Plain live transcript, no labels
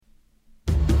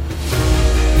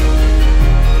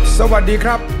สวัสดีค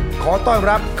รับขอต้อน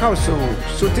รับเข้าสู่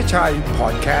สุทธิชัยพอ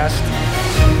ดแคสต์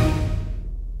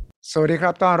สวัสดีค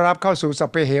รับต้อนรับเข้าสู่สัพ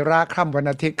เพเหระค่ำวัน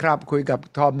อาทิตย์ครับคุยกับ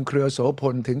ทอมเครือโสพ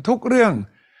ลถึงทุกเรื่อง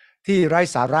ที่ไร้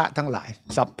สาระทั้งหลาย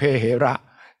สัพเพเหระ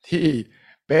ที่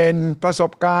เป็นประส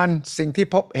บการณ์สิ่งที่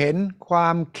พบเห็นควา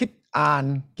มคิดอ่าน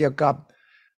เกี่ยวกับ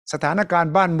สถานการ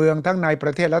ณ์บ้านเมืองทั้งในปร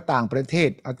ะเทศและต่างประเทศ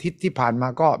อาทิตย์ที่ผ่านมา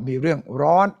ก็มีเรื่อง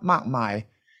ร้อนมากมาย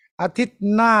อาทิตย์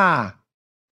หน้า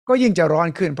ก็ยิ่งจะร้อน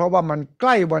ขึ้นเพราะว่ามันใก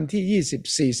ล้วัน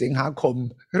ที่24สิงหาคม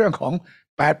เรื่องของ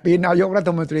8ปีนายกรัฐ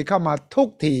มนตรีเข้ามาทุก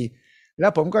ทีแล้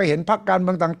วผมก็เห็นพรรคการเ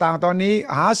มืองต่างๆตอนนี้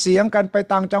หาเสียงกันไป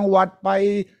ต่างจังหวัดไป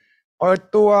เปิด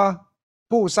ตัว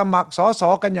ผู้สมัครสส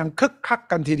กันอย่างคึกคัก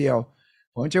กันทีเดียว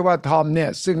ผมเชื่อว่าทอมเนี่ย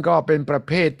ซึ่งก็เป็นประเ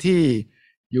ภทที่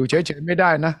อยู่เฉยๆไม่ได้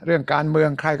นะเรื่องการเมือง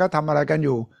ใครก็ทำอะไรกันอ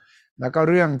ยู่แล้วก็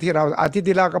เรื่องที่เราอาทิตย์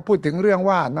ที่แล้วก็พูดถึงเรื่อง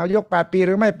ว่านายก8ปีห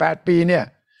รือไม่8ปีเนี่ย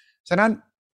ฉะนั้น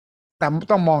แต่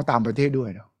ต้องมองต่างประเทศด้วย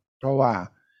นะเพราะว่า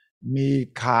มี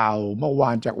ข่าวเมื่อว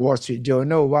านจาก Wall Street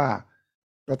Journal ว่า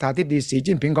ประธานาธิบดีสี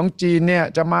จิ้นผิงของจีนเนี่ย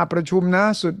จะมาประชุมนะ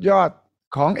สุดยอด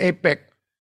ของเอเปก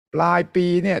ปลายปี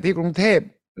เนี่ยที่กรุงเทพ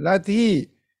และที่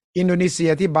อินโดนีเซี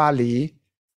ยที่บาหลี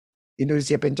อินโดนีเ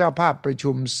ซียเป็นเจ้าภาพประชุ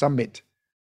ม Summit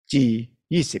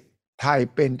G20 ไทย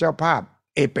เป็นเจ้าภาพ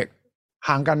เอเปก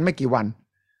ห่างกันไม่กี่วัน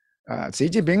สี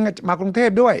จิ้นผิงมากรุงเท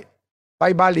พด้วยไป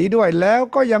บาหลีด้วยแล้ว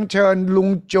ก็ยังเชิญลุง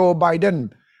โจไบเดน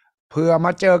เพื่อม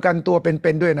าเจอกันตัวเ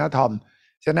ป็นๆด้วยนะทอม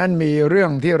ฉะนั้นมีเรื่อ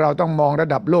งที่เราต้องมองระ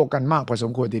ดับโลกกันมากพอส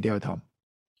มควรทีเดียวทอม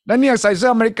แล้วเนี่ยใส่เสื้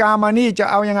ออเมริกามานี่จะ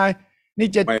เอายังไงนี่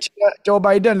จะเชียร์โจไบ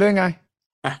เดนหรือไง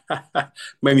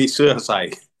ไม่มีเสื้อใส่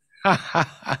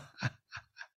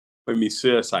ไม่มีเ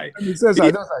สื้อใส่ไม่มีเสื้อใส่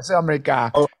ต้องใส่เสื้ออเมริกา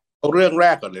เอาเรื่องแร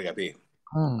กก่อนเลยครับพี่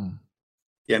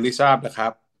อย่างที่ทราบนะครั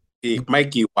บอีกไม่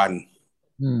กี่วัน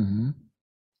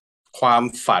ความ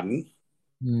ฝัน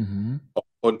ของ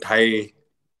คนไทย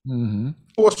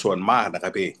ทั่วส่วนมากนะครั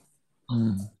บพี่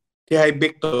ที่ให้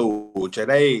บิ๊กตู่จะ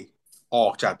ได้ออ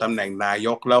กจากตำแหน่งนาย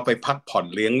กแล้วไปพักผ่อน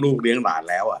เลี้ยงลูกเลี้ยงหลาน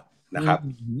แล้วนะครับ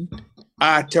อ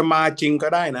าจจะมาจริงก็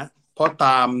ได้นะเพราะต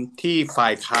ามที่ฝ่า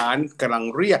ยค้านกำลัง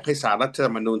เรียกให้ศาลรัฐธร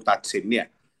รมนูญตัดสินเนี่ย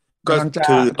ก็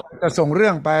คือจะส่งเรื่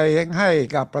องไปให้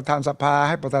กับประธานสภา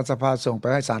ให้ประธานสภาส่งไป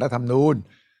ให้ศาลรัฐธรรมนูญ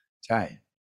ใช่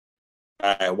แ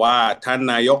ต่ว่าท่าน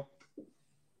นายก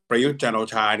ประยุทธ์จันทร์โอ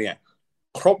ชาเนี่ย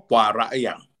ครบวาระอ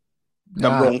ย่างด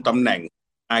ำรงตำแหน่ง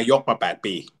นายกมา8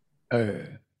 ปี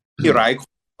ที่หลายค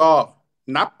นก็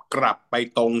นับกลับไป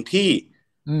ตรงที่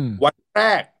วันแร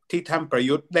กที่ท่านประ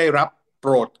ยุทธ์ได้รับโป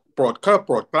รดเ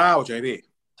กล้าใช่ไหมพี่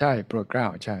ใช่โปรดเกล้า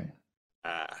ใช่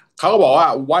เขาก็บอกว่า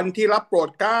วันที่รับโปรด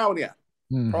เกล้าเนี่ย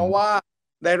เพราะว่า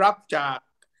ได้รับจาก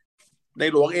ใน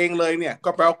หลวงเองเลยเนี่ยก็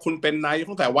แปลว่าคุณเป็นนายก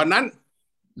ตั้งแต่วันนั้น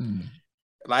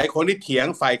หลายคนที่เถียง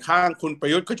ฝ่ายข้างคุณปร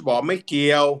ะยุทธ์ก็จะบอกไม่เ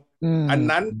กี่ยวอัน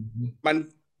นั้นมัน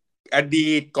อ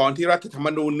ดีตก่อนที่รัฐธรรม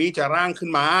นูญนี้จะร่างขึ้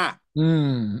นมา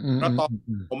แล้วตอน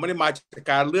ผมไม่ได้มาจาก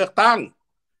การเลือกตั้ง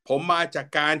ผมมาจาก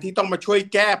การที่ต้องมาช่วย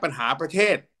แก้ปัญหาประเท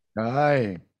ศใช่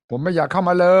ผมไม่อยากเข้า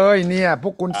มาเลยเนี่ยพ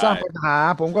วกคุณสร้างปัญหา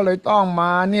ผมก็เลยต้องม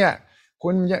าเนี่ยคุ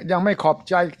ณยังไม่ขอบ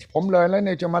ใจผมเลยแล้วเ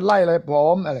นี่ยจะมาไล่อะไรผ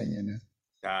มอะไรอย่างเงี้ยนะ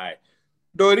ใช่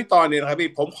โดยที่ตอนนี้นะครับพี่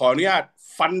ผมขออนุญาต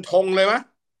ฟันธงเลยไหม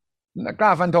กล้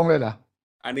าฟันธงเลยเหรอ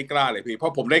อันนี้กล้าเลยพี่เพรา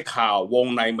ะผมได้ข่าววง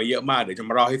ในมาเยอะมากเดี๋ยวจะ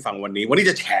มาเล่าให้ฟังวันนี้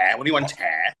จะแฉวันนี้วันแฉ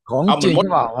ของจริง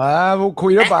เปล่าวะคุ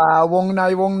ยหรือเปล่าวงใน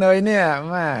วงเนยเนี่ย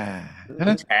แม่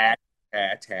แฉ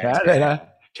เลยนะ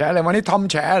แฉเลยวันนี้ทอม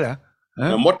แฉเหรอ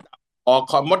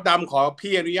ขอมดดำขอ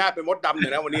พี่อนุญาตเป็นมดดำหน่อ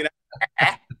ยนะวันนี้นะ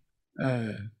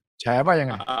แฉว่ายัง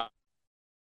ไง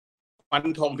ฟัน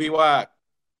ธงพี่ว่า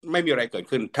ไม่มีอะไรเกิด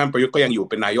ขึ้นท่านประยุทธ์ก็ยังอยู่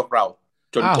เป็นนายกเรา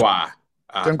จนกว่า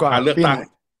การเลือกตั้ง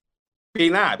ปี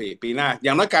หน้าอ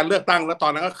ย่างน้อยการเลือกตั้งแล้วตอ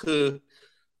นนั้นก็คือ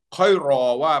ค่อยรอ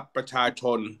ว่าประชาช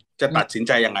นจะตัดสินใ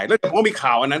จยังไงแล้วผมก็มี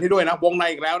ข่าวอันนั้นให้ด้วยนะวงใน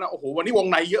อีกแล้วนะโอ้โหวันนี้วง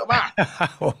ในเยอะมาก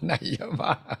วงในเยอะม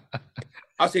าก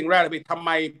เอาสิ่งแรกเลยพี่ทำไม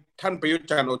ท่านประยุทธ์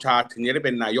จันทร์โอชาถึงจะได้เ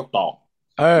ป็นนายกต่อ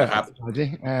นะครับ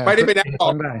ไม่ได้เป็นนายกต่อ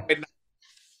เป็น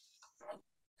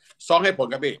2ให้ผล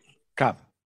ครับพี่ครับ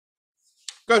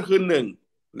ก็คือ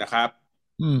1นะครับ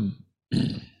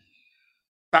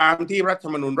ตามที่รัฐธร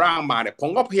รมนูญร่างมาเนี่ยผม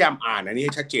ก็พยายามอ่านอันนี้ใ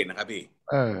ห้ชัดเจนนะครับพี่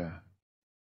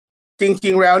จ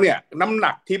ริงๆแล้วเนี่ยน้ำห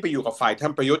นักที่ไปอยู่กับฝ่ายท่า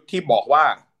นประยุทธ์ที่บอกว่า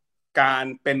การ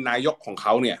เป็นนายกของเข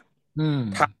าเนี่ย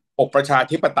ทางประชา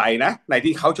ธิปไตยนะใน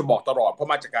ที่เขาจะบอกตลอดเพราะ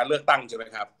มาจากการเลือกตั้งใช่ไหม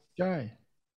ครับใช่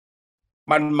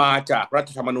มันมาจากรั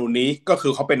ฐธรรมนูญนี้ก็คื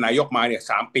อเขาเป็นนายกมาเนี่ย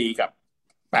3 ปีกับ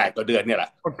8 กว่าเดือนเนี่ยแหล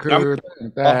ะก็คือ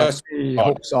แต่ปี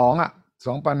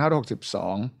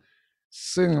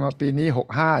2562ซึ่งมาปีนี้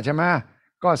65ใช่ไหม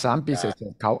ก็3 ปีเสร็จ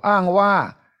เขาอ้างว่า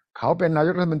เขาเป็นนาย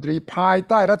กรัฐมนตรีภายใ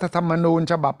ต้รัฐธรรมนูญ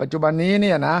ฉบับปัจจุบันนี้เ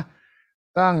นี่ยนะ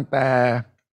ตั้งแต่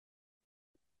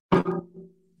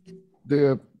เดือ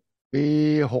นปี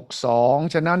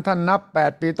62ฉะนั้นท่านนับ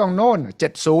8ปีต้องโน่น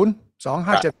2570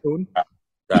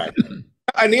ใช่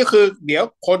อันนี้คือเดี๋ยว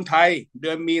คนไทยเดื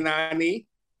อนมีนานี้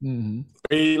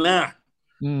ปีหน้า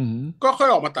ก็ค่อย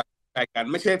ออกมาตัดสินใจกัน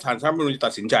ไม่ใช่ศาลรัฐธรรมนูญตั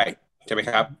ดสินใจใช่ไหม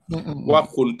ครับว่า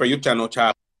คุณประยุทธ์จันทร์โอชา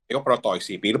ก็ประต่ออีก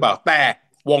4 ปีหรือเปล่าแต่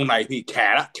วงในพี่แฉ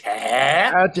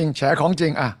จริงแฉของจริ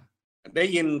งอ่ะได้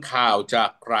ยินข่าวจาก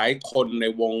หลายคนใน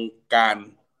วงการ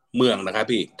เมืองนะครับ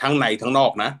พี่ทั้งในทั้งนอ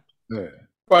กนะ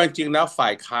เพราะจริงๆแล้วฝ่า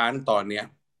ยค้านตอนเนี้ย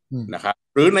นะครับ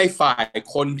หรือในฝ่าย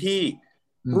คนที่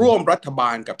ร่วมรัฐบ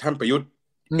าลกับท่านประยุทธ์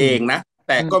เองนะแ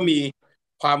ต่ก็มี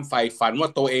ความใฝ่ฝันว่า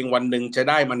ตัวเองวันหนึ่งจะ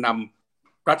ได้มาน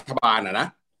ำรัฐบาลนะ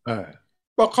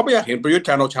เพราะเขาไม่อยากเห็นประยุทธ์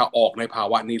จันทร์โอชาออกในภา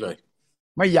วะนี้เลย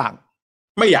ไม่อยา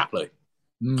กเลย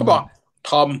เขาบอก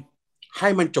ทอมให้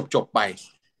มันจบไป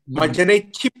มันจะได้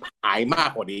ชิบหายมาก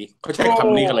กว่านี้เขาใช้ค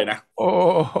ำนี้กันเลยนะ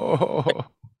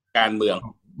การเมือง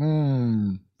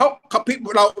เขาพี่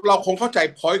เราคงเข้าใจ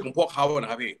พอยต์ของพวกเขานะ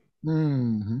ครับพี่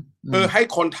คือให้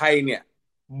คนไทยเนี่ย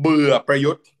เบื่อประ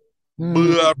ยุทธ์เ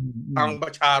บื่อทางปร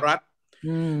ะชารัฐ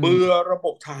เบื่อระบ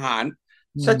บทหาร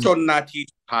ซะจนนาที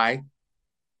สุดท้าย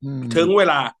ถึงเว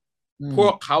ลาพว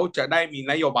กเขาจะได้มี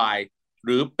นโยบายห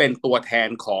รือเป็นตัวแทน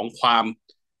ของความ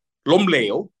ล้มเหล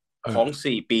วของ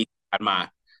4 ปีผ่านมา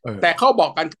แต่เขาบอ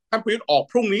กกันท่านประยุทธ์ออก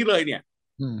พรุ่งนี้เลยเนี่ย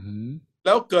แ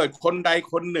ล้วเกิดคนใด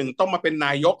คนหนึ่งต้องมาเป็นน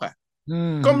ายก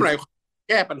ก็ไม่ได้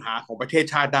แก้ปัญหาของประเทศ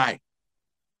ชาติได้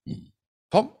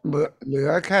เพราะเหลือ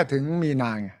แค่ถึงมีน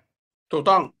าไงถูก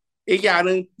ต้องอีกอย่างห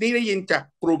นึ่งนี่ได้ยินจาก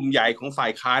กลุ่มใหญ่ของฝ่า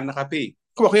ยค้านนะครับพี่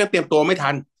เขาบอกเขายังเตรียมตัวไม่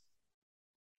ทัน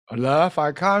เหรอฝ่า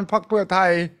ยค้านพรรคเพื่อไท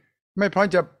ยไม่พร้อม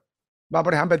จะมาบ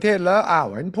ริหารประเทศแล้ว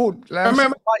เห็นพูดแล้วไม่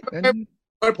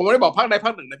ผมไม่ได้บอกพรรคใดพร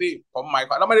รคหนึ่งนะพี่ผมหมายค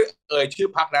วามแล้วไม่ได้ชื่อ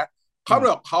พรรคนะเขา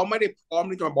บอกเขาไม่ได้พร้อม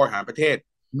ที่จะมาบริหารประเทศ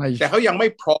แต่เขายังไม่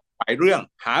พร้อมหลายเรื่อง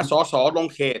หาสสลง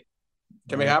เขตใ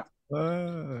ช่ไหมครับ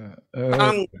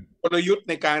ตั้งกลยุทธ์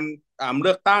ในการเ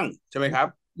ลือกตั้งใช่ไหมครับ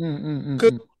คื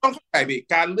อต้องเข้าใจดิ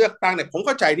การเลือกตั้งเนี่ยผมเ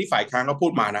ข้าใจที่ฝ่ายค้านเขาพู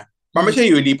ดมานะมันไม่ใช่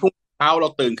อยู่ดีพรุ่งเช้าเรา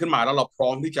ตื่นขึ้นมาแล้วเราพร้อ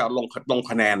มที่จะลง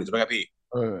คะแนนใช่ไหมครับพี่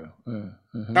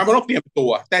การมันต้องเตรียมตั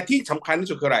วแต่ที่สำคัญที่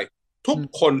สุดคืออะไรทุก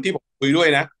คนที่ผมคุยด้วย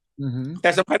นะแต่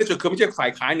สำคัญที่สุดคือไม่ใช่ฝ่า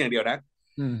ยค้านอย่างเดียวนะ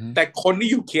แต่คนที่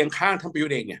อยู่เคียงข้างท่านประยุท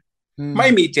ธ์เองเนี่ยไม่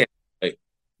มีเจตเลย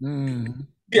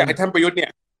ที่อยากให้ท่านประยุทธ์เนี่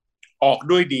ยออก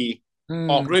ด้วยดี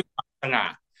ออกด้วยความสง่า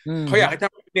เขาอยากให้ท่า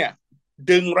นเนี่ย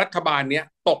ดึงรัฐบาลเนี้ย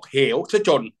ตกเหวซะจ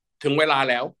นถึงเวลา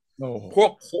แล้วพว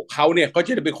กเขาเนี่ยก็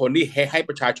จะเป็นคนที่ให้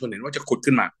ประชาชนเห็นว่าจะขุด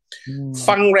ขึ้นมา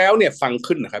ฟังแล้วเนี่ยฟัง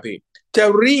ขึ้นนะครับพี่จะ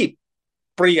รีบ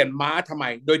เปลี่ยนม้าทำไม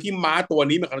โดยที่ม้าตัว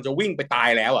นี้มันกำลังจะวิ่งไปตาย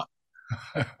แล้วอ่ะ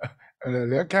เ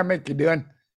หลือแค่ไม่กี่เดือน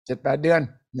 7-8 เดือน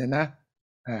เนี่ยนะ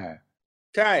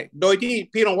ใช่โดยที่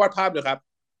พี่ลองวาดภาพเลยครับ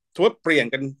สมมติเปลี่ยน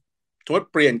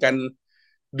กัน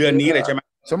เดือนนี้เลยใช่ไหม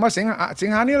สมมติสิง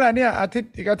หานี่แหละเนี่ยอาทิต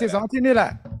ย์อีกอาทิตย์2 อาทิตย์นี่แหล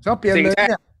ะเขาเปลี่ยนเลยเ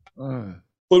นี่ย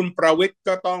คุณประวิตร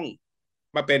ก็ต้อง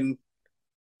มาเป็น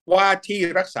ว่าที่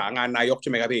รักษางานนายกใช่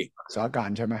ไหมครับพี่รักษาการ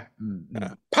ใช่ไหม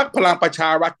พรรคพลังประชา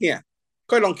รัฐเนี่ย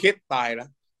ก็ลองคิดตายแล้ว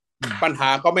ปัญหา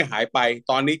ก็ไม่หายไป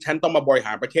ตอนนี้ฉันต้องมาบริห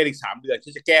ารประเทศอีก3 เดือนฉั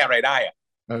นจะแก้อะไรได้อ่ะ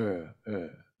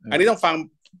อันนี้ต้องฟัง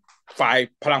ฝ่าย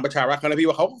พลังประชารัฐนะพี่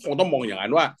ว่าเขาคงต้องมองอย่างนั้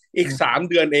นว่าอีก3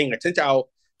 เดือนเองอ่ะฉันจะเอา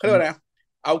เขาเรียกว่าไง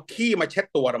เอาขี้มาเช็ด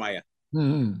ตัวทำไมอ่ะ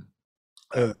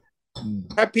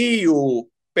ถ้าพี่อยู่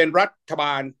เป็นรัฐบ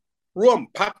าล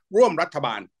พรรคร่วมรัฐบ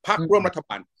า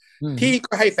ลที่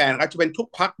ก็ให้แฟนครับจะเป็นทุก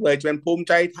พรรคเลยจะเป็นภูมิใ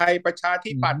จไทยประชา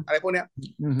ธิปัตย์อะไรพวกเนี้ย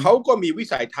เขาก็มีวิ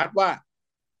สัยทัศน์ว่า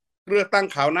เลือกตั้ง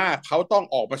คราวหน้าเขาต้อง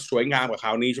ออกมาสวยงามกว่าคร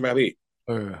าวนี้ใช่ไหมครับพี่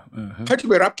เขาจะ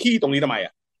ไปรับขี้ตรงนี้ทำไมอ่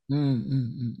ะ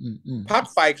พรรค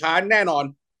ฝ่ายค้านแน่นอน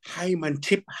ให้มัน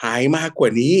ชิบหายมากกว่า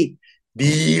นี้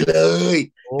ดีเลย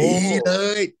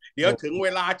เดี๋ยวถึงเว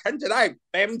ลาฉันจะได้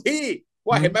เต็มที่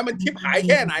ว่าเห็นไหมมันชิบหายแ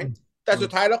ค่ไหนแต่สุด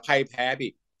ท้ายแล้วใครแพ้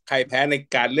พี่ใครแพ้ใน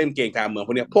การเล่นเกมการเมืองพ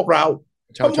วกนี้พวกเรา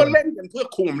ต้องมาเล่นกันเพื่อ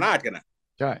คุมอำนาจกันนะ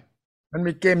ใช่มัน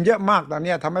มีเกมเยอะมากตอน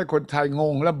นี้ทำให้คนไทยง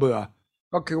งและเบื่อ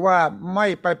ก็คือว่าไม่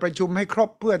ไปประชุมให้ครบ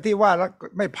เพื่อที่ว่า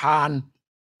ไม่ผ่าน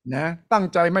นะตั้ง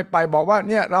ใจไม่ไปบอกว่า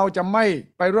เนี่ยเราจะไม่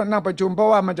ไปร่วมนั่งประชุมเพราะ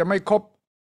ว่ามันจะไม่ครบ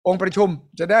องค์ประชุม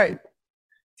จะได้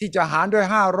ที่จะหารด้วย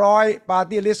500ปาร์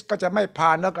ตี้ลิสต์ก็จะไม่ผ่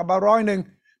านแล้วกับมา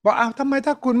100บอกทำไม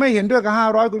ถ้าคุณไม่เห็นด้วยกับ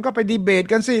500คุณก็ไปดีเบต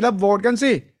กันสิแล้วโหวตกัน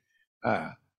สิ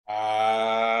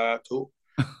ทุก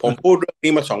ผมพูดเรื่อง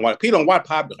นี้มา2 วันพี่ลองวาด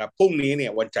ภาพดูครับพรุ่งนี้เนี่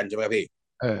ยวันจันทร์ใช่ไหมพี่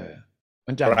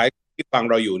วันจันทร์ไรที่ฟัง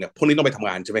เราอยู่เนี่ยพรุ่งนี้ต้องไปทำ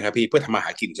งานใช่ไหมครับพี่เพื่อทำมาห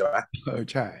ากินใช่ไหม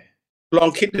ใช่ลอง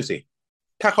คิดดูสิ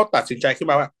ถ้าเขาตัดสินใจขึ้น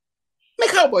มาว่าไม่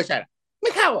เข้าบริษัทไ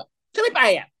ม่เข้าอ่ะฉันไม่ไป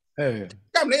อ่ะ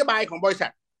ตามนโยบายของบริษั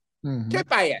ทฉันไม่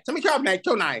ไปอ่ะฉันไม่ชอบนายเ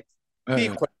จ้านายพี่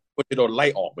คนจะโดนไล่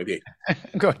ออกไหมพี่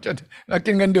ก็จะแล้ว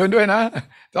กินเงินเดือนด้วยนะ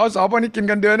สสพวกนี้กิน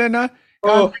เงินเดือนด้วยนะ ก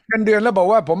ารเงินเดือนแล้วบอก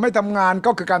ว่าผมไม่ทำงาน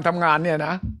ก็คือการทำงานเนี่ยน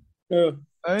ะเออ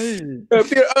เอ้ย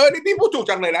พี่นี่พี่พูดถูก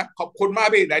จังเลยนะขอบคุณมาก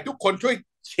พี่ไหนทุกคนช่วย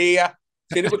เชียร์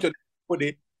ที่พูดดี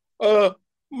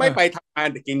ไม่ไปทำงาน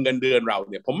แต่กินเงินเดือนเรา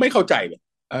เนี่ยผมไม่เข้าใจเลย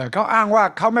เขาอ้างว่า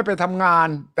เขาไม่ไปทำงาน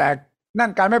แต่นั่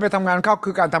นการไม่ไปทำงานเขา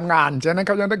คือการทำงานฉะนั้นเ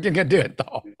ขายังต้องกินเงินเดือนต่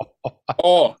อ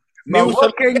นิว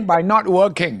working by not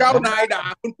working เจ้านายด่า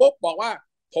คุณปุ๊บบอกว่า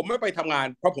ผมไม่ไปทำงาน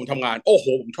เพราะผมทำงานโอ้โห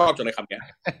ผมชอบจังเลยคำนี้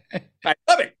แต่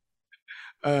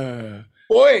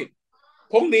โอ้ย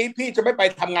พรุ่งนี้พี่จะไม่ไป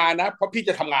ทำงานนะเพราะพี่จ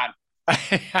ะทำงาน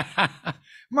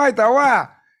ไม่แต่ว่า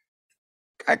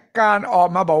การออก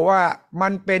มาบอกว่ามั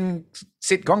นเป็น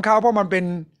สิทธิ์ของเขาเพราะมันเป็น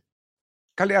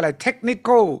เขาเรียกอะไร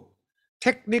technical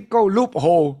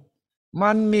loophole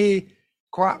มันมี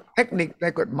ความเทคนิคใน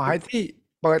กฎหมายที่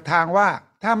เปิดทางว่า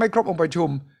ถ้าไม่ครบองค์ประชุม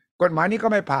กฎหมายนี้ก็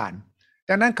ไม่ผ่าน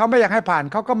ดังนั้นเขาไม่อยากให้ผ่าน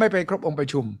เขาก็ไม่ไปครบองค์ประ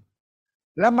ชุม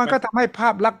แล้วมันก็ทำให้ภา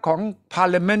พลักษณ์ของ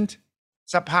Parliament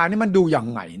สภานี่มันดูอย่าง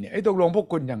ไงเนี่ยตกลงพวก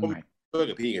คุณยังไง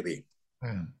กับพี่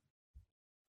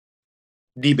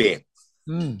ดีเบต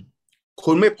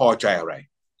คุณไม่พอใจอะไร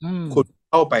คุณ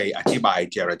เข้าไปอธิบาย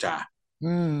เจรจา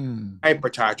ให้ป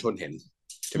ระชาชนเห็น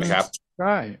ใช่ไหมครับใ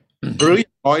ช่หรือ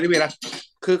น้อยนี่นะ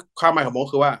คือความหมายของผม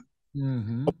คือว่า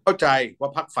ผมเข้าใจว่า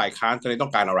พรรคฝ่ายค้านตอนนี้ต้อ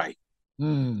งการอะไร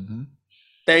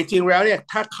แต่จริงๆแล้วเนี่ย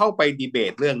ถ้าเข้าไปดีเบ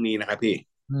ตเรื่องนี้นะครับพี่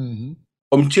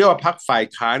ผมเชื่อว่าพรรคฝ่าย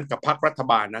ค้านกับพรรครัฐ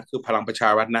บาลนะคือพลังประชา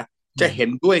รัฐนะจะเห็น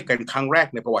ด้วยกันครั้งแรก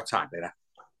ในประวัติศาสตร์เลยนะ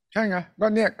ใช่ไงก็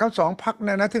เนี่ยเขาสองพรรคเ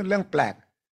นี่ยนะที่เรื่องแปลก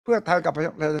เพื่อไทยกับ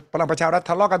พลังประชารัฐ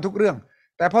ทะเลาะกันทุกเรื่อง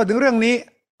แต่พอถึงเรื่องนี้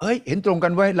เห็นตรงกั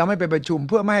นไว้เราไม่ไปประชุม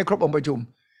เพื่อไม่ให้ครบองค์ประชุม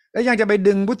แล้วยังจะไป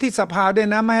ดึงวุฒิสภาด้วย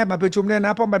นะไม่ให้มาประชุมด้วยน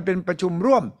ะเพราะมันเป็นประชุม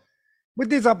ร่วมวุ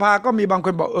ฒิสภาก็มีบางค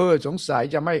นบอกสงสัย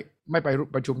จะไม่ไป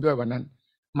ประชุมด้วยวันนั้น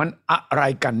มันอะไร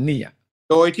กันเนี่ย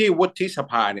โดยที่วุฒิส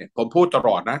ภาเนี่ยผมพูดตล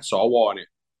อดนะสวเนี่ย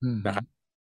นะครับ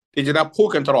ที่จะพูด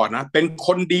กันตลอดนะเป็นค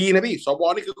นดีนะพี่สว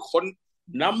นี่คือคน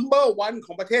number one ข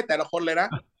องประเทศแต่ละคนเลยนะ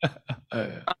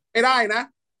ไม่ได้นะ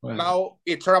เรา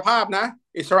อิสรภาพนะ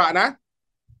อิสระนะ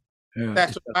แต่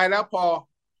สุดท้ายแล้วพอ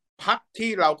พรรคที่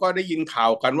เราก็ได้ยินข่า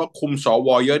วกันว่าคุมสว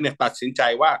เยอะเนี่ยตัดสินใจ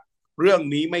ว่าเรื่อง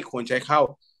นี้ไม่ควรใช้เข้า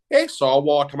สว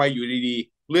ทำไมอยู่ดี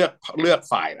ๆเลือก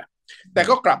ฝ่ายล่ะแต่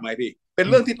ก็กลับมาพี่เป็น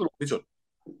เรื่องที่ตลกที่สุด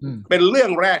เป็นเรื่อ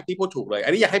งแรกที่พูดถูกเลยอั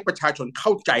นนี้อยากให้ประชาชนเข้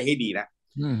าใจให้ดีนะ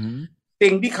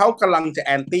สิ่งที่เขากำลังจะแ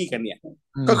อนตี้กันเนี่ย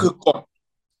ก็คือกฎ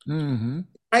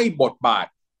ให้บทบาท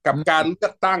กับการเลื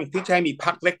อกตั้งที่จะให้มีพร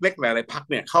รคเล็กๆหลายๆพรรค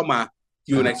เนี่ยเข้ามา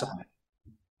อยู่ในสภา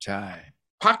ใช่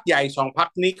พรรคใหญ่สองพรรค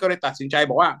นี้ก็เลยตัดสินใจ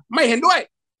บอกว่าไม่เห็นด้วย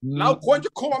เราควรจะ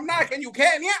คุมอำนาจกันอยู่แค่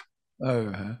เนี้ย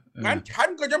งั้นฉัน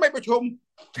ก็จะไม่ประชุม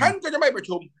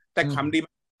แต่คำดี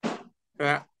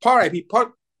นะเพราะอะไรพี่เพราะ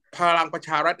พลังประช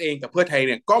ารัฐเองกับเพื่อไทยเ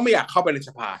นี่ยก็ไม่อยากเข้าไปในส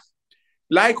ภา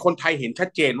และให้คนไทยเห็นชัด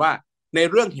เจนว่าใน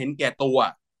เรื่องเห็นแก่ตัว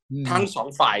ทั้งสอง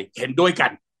ฝ่ายเห็นด้วยกั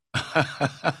น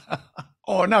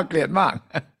น่าเกลียดมาก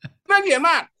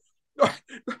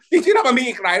จริงๆแล้วมันมี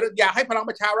อีกหลายเรื่องอยากให้พลัง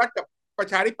ประชารัฐกับประ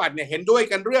ชาธิปัตย์เนี่ยเห็นด้วย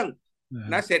กันเรื่อง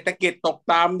นะเศรษฐกิจตก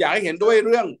ต่ำอยากให้เห็นด้วยเ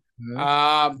รื่อง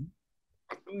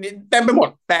เต็มไปหมด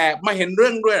แต่มาเห็นเรื่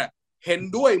องด้วยเห็น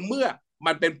ด้วยเมื่อ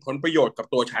มันเป็นผลประโยชน์กับ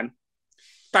ตัวฉัน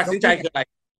ตัดสินใจคืออะไร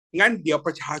งั้นเดี๋ยวป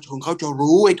ระชาชนเขาจะ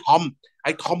รู้ไอ้ทอ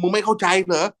มมึงไม่เข้าใจ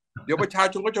เหรอเดี๋ยวประชา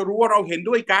ชนก็จะรู้ว่าเราเห็น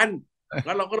ด้วยกัน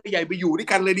งั้นเราก็เลยใหญ่ไปอยู่ด้วย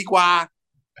กันเลยดีกว่า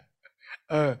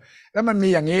แล้วมันมี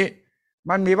อย่างนี้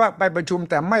มันมีว่าไปประชุม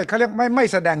แต่ไม่เขาเรียกไม่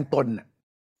แสดงตน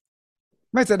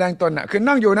ไม่แสดงตนคือ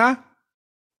นั่งอยู่นะ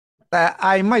แต่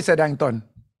ไม่แสดงตน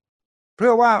เพื่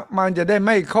อว่ามันจะได้ไ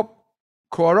ม่ครบ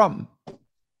ควอรัม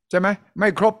ใช่ไหมไม่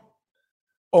ครบ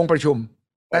องค์ประชุม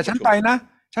แต่ฉันไปนะ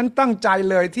ฉันตั้งใจ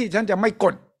เลยที่ฉันจะไม่ก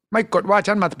ดว่า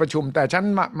ฉันมาประชุมแต่ฉัน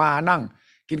มานั่ง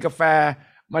กินกาแฟ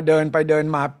มาเดินไปเดิน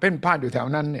มาเพ่นพ่านอยู่แถว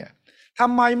นั้นเนี่ยท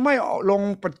ำไมไม่ลง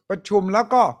ประชุมแล้ว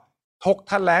ก็ถก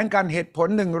แถลงกันเหตุผล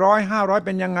100-500เ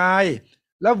ป็นยังไง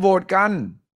แล้วโหวตกัน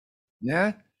นะ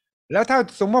แล้วถ้า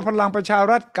สมมติพลังประชา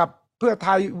รัฐกับเพื่อไท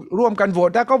ยร่วมกันโหว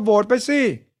ตได้ก็โหวตไปสิ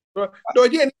โดย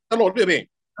ที่ตลอดด้วยเอง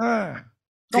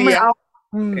ก็ไม่เอา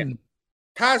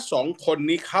ถ้าสองคน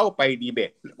นี้เข้าไปดีเบ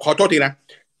ตขอโทษทีนะ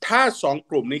ถ้าสอง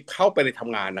กลุ่มนี้เข้าไปในท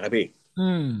ำงานนะครับพี่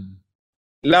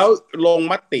แล้วลง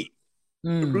มติ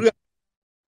เรื่อง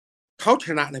เขาช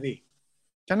นะนะพี่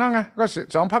ชนะไงก็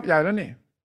สองพรรคใหญ่แล้วนี่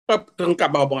ก็ต้องกลับ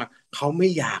มาบอกว่าเขาไม่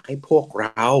อยากให้พวกเร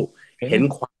าเห็น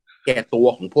ความแก่ตัว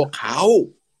ของพวกเขา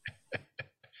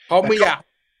ไม่อยาก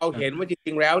เอาเห็นว่าจ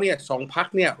ริงๆแล้วเนี่ยสองพรรค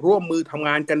เนี่ยร่วมมือทำง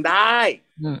านกันได้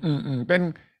เป็น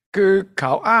คือเข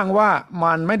าอ้างว่า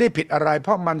มันไม่ได้ผิดอะไรเพ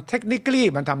ราะมันเทคนิคลี่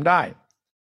มันทำได้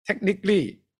เทคนิคลี่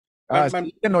ศ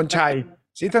รีถนนชั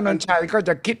ยก็จ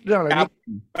ะคิดเรื่องอะไรนี้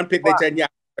มันผิดในจรรยา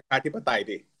บรรณประชาธิปไตย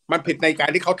ดิมันผิดในการ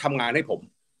ที่เขาทำงานให้ผม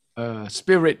ส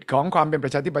ปิริตของความเป็นปร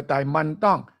ะชาธิปไตยมัน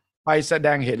ต้องไปแสด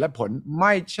งเหตุและผลไ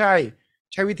ม่ใ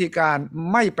ช่วิธีการ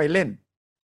ไม่ไปเล่น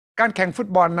การแข่งฟุต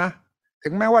บอลนะถึ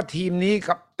งแม้ว่าทีมนี้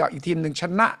กับอีกทีมหนึ่งช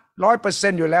นะ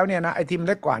 100% อยู่แล้วเนี่ยนะไอ้ทีมเ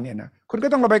ล็กกว่าเนี่ยนะคุณก็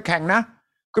ต้องไปแข่งนะ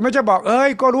คุณไม่จะบอก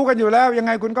ก็รู้กันอยู่แล้วยังไ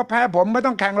งคุณก็แพ้ผมไม่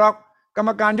ต้องแข่งหรอกกรรม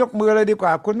การยกมือเลยดีกว่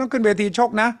าคุณต้องขึ้นเวทีชก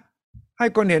นะให้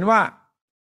คนเห็นว่า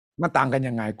มันต่างกัน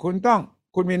ยังไง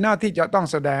คุณมีหน้าที่จะต้อง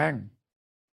แสดง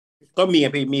ก็มี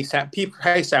พี่ใ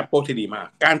ห้แซมโปที่ดีมาก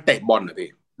การเตะบอลนะพี่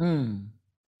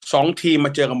2 ทีมม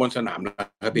าเจอกันบนสนามนะ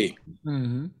ครับพี่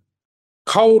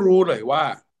เขารู้เลยว่า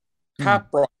ถ้า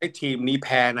ปล่อยให้ทีมนี้แ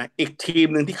พ้นะอีกทีม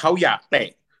หนึ่งที่เขาอยากเตะ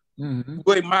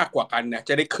ด้วยมากกว่ากันเนี่ยจ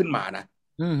ะได้ขึ้นมานะ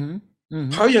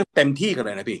เขายังเต็มที่กันเ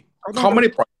ลยนะพี่เขาไม่ได้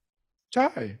ปล่อยใ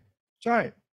ช่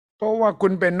เพราะว่าคุ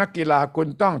ณเป็นนักกีฬาคุณ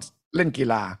ต้องเล่นกี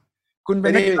ฬาคุณเป็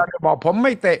นนักกีฬาจะบอกผมไ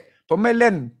ม่เตะผมไม่เ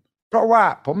ล่นเพราะว่า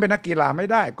ผมเป็นนักกีฬาไม่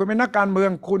ได้คุณเป็นนักการเมือ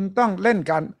งคุณต้องเล่น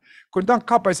กันคุณต้องเ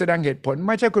ข้าไปแสดงเหตุผลไ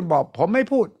ม่ใช่คุณบอกผมไม่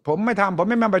พูดผมไม่ทำผม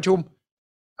ไม่มาประชุม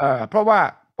เพราะว่า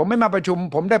ผมไม่มาประชุม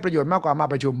ผมได้ประโยชน์มากกว่ามา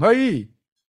ประชุมเฮ้ย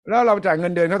แล้วเราจ่ายเงิ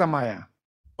นเดือนเขาทำไม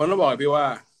ผมต้องบอกพี่ว่า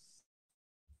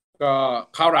ก็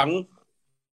คราวหลัง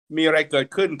มีอะไรเกิด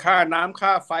ขึ้นค่าน้ำค่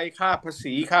าไฟค่าภา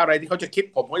ษีค่าอะไรที่เขาจะคิด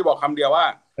ผมก็จะบอกคำเดียวว่า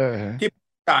ที่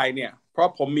จ่ายเนี่ยเพรา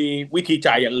ะผมมีวิธี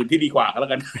จ่ายอย่างอื่นที่ดีกว่าแล้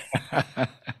วกัน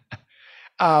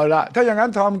เอาละถ้าอย่างนั้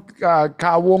นทอม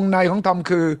ข่าววงในของทอม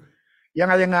คือ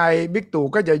ยังไงบิ๊กตู่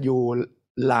ก็จะอยู่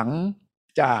หลัง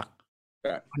จาก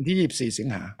วันที่24 สิง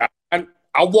หา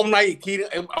เอาวงในอีกที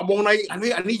เอาวงในอัน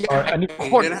นี้ใหญ่อันนี้โ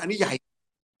คตรนะอันนี้ใหญ่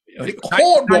โค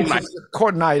ตรวงในโค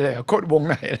ตรในเลยโคตรวง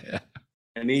ในเลย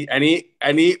อัน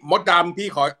นี้มดดำพี่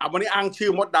ขอเอาวันนี้อ้างชื่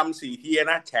อมดดำ4 ที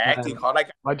นะแฉจริงขอรายก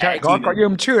ารใช่ขอยื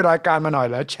มชื่อรายการมาหน่อย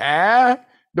เหรอแฉ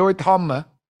โดยทอมเหรอ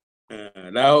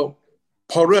แล้ว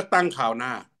พอเลือกตั้งข่าวหน้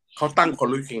าเขาตั้งคน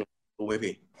รู้จริงรู้ไหม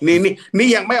พี่นี่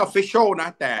ยังไม่ official นะ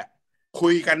แต่คุ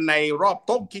ยกันในรอบโ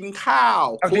ต๊ะกินข้าว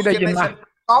คุยกันใน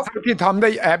ที่ทอมได้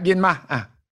แอบยินมา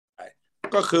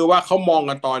ก็คือว่าเขามอง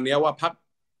กันตอนนี้ว่าพรรค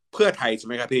เพื่อไทยใช่ไ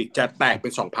หมครับพี่จะแตกเป็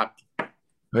น2 พรรค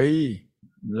เฮ้ย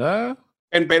แล้ว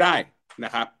เป็นไปได้น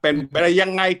ะครับเป็นไปได้ยั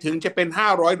งไงถึงจะเป็น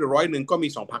500หรือ101ก็มี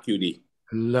2 พรรคอยู่ดี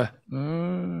เลย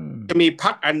จะมีพร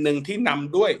รคอันหนึ่งที่น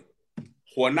ำด้วย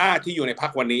หัวหน้าที่อยู่ในพร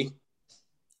รควันนี้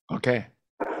โอเค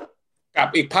กับ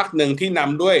อีกพรรคหนึ่งที่น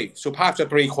ำด้วยสุภาพส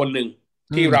ตรีคนหนึ่ง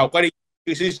ที่เราก็ได้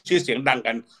ชื่อเสียงดัง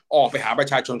กันออกไปหาประ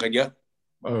ชาชนกันเยอะ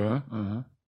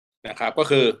นะครับก็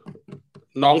คือ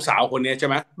น้องสาวคนนี้ใช่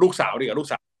ไหมลูกสาวดีกับลูก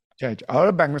สาวใช่แ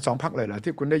ล้วแบ่งเป็น2 พรรคเลยเหรอ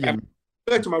ที่คุณได้ยินเ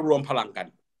พื่อจะมารวมพลังกัน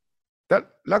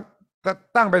แล้ว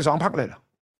ตั้งเป็น2 พรรคเลยเหรอ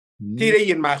ที่ได้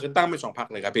ยินมาคือตั้งเป็น2 พรรค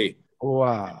เลยครับพี่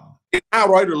ว้าว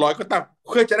500หรือ100ก็ตั้งเ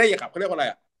พื่อจะได้อย่างกับเขาเรียกว่าอะไร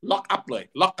ล็อกอัพเ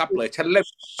ลยฉันเล่น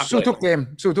สู้ทุกเก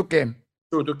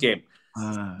ม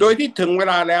โดยที่ถึงเว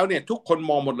ลาแล้วเนี่ยทุกคน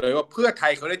มองหมดเลยว่าเพื่อไท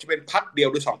ยเขาได้จะเป็นพรรคเดียว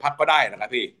หรือ2 พรรคก็ได้นะครับ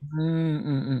พี่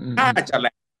น่าจะแหล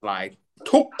กหลาย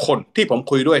ทุกคนที่ผม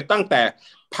คุยด้วยตั้งแต่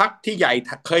พรรคที่ใหญ่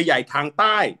เคยใหญ่ทางใ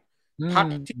ต้พรรค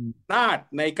ที่นาด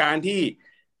ในการที่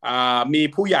มี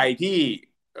ผู้ใหญ่ที่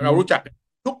เรารู้จัก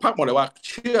ทุกพรรคหมดเลยว่า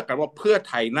เชื่อกันว่าเพื่อ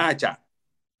ไทยน่าจะ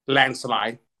แลนสไล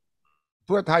ด์เ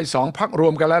พื่อไทย2 พรรคร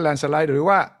วมกันแล้วแลนสไลด์หรือ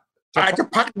ว่าอาจจะ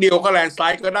พรรคเดียวก็แลนสไล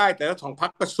ด์ก็ได้แต่ถ้า2 พรร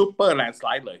คก็ซุปเปอร์แลนสไล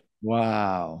ด์เลยว้า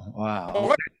วทำ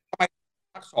ไม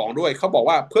พรรค2ด้วยเขาบอก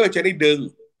ว่าเพื่อจะได้ดึง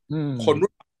คน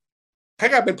รุ่นแ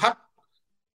ค่เป็นพรรค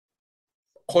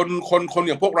คน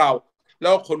อย่างพวกเราแล้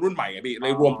วคนรุ่นใหม่พี่เล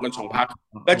ยรวมกัน2 พรรค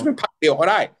แล้วจะเป็นพรรคเดียวก็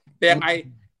ได้แต่ยังไง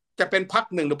จะเป็นพรรค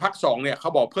1หรือพรรค2เนี่ยเขา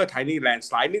บอกเพื่อไทยนี่แลนส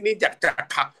ไลด์นี่จาก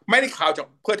ข่าวไม่ได้ข่าวจาก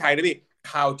เพื่อไทยนะพี่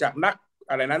ข่าวจาก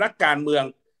นักการเมือง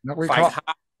ฝ่ายค้า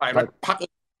นฝ่ายพรรค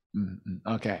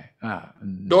โอเค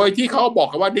โดยที่เขาบอก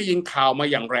กันว่าได้ยินข่าวมา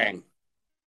อย่างแรง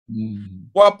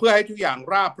ว่าเพื่อให้ทุกอย่าง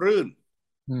ราบรื่น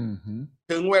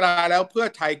ถึงเวลาแล้วเพื่อ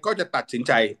ไทยก็จะตัดสินใ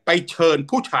จไปเชิญ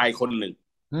ผู้ชายคนหนึ่ง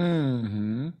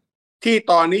ที่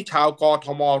ตอนนี้ชาวกท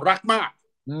มรักมาก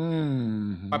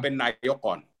มาเป็นนายก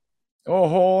ก่อนโอ้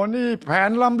โหนี่แผ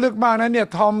นล้ำลึกมากนะเนี่ย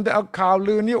ทอมเอาข่าว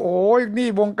ลือนี่โอ้ยนี่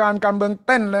วงการการเมืองเ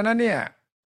ต้นเลยนะเนี่ย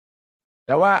แ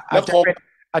ต่ว่าอาจ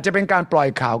จะเป็นการปล่อย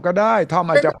ข่าวก็ได้ทอม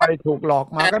อาจจะไปถูกหลอก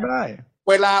มาก็ได้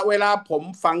เวลาผม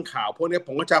ฟังข่าวพวกนี้ผ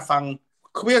มก็จะฟัง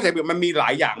คือพี่เข้าใจมันมีหลา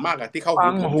ยอย่างมากอะที่เข้าฟั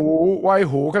งหูไว้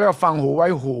หูเขาเรียกว่าฟังหูไว้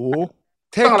หู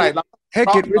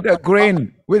take it with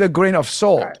a grain of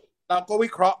salt เราก็วิ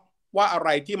เคราะห์ว่าอะไร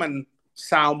ที่มัน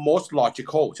sound most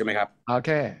logical ใช่ไหมครับโอเ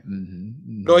ค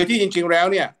โดยที่จริงๆแล้ว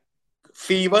เนี่ย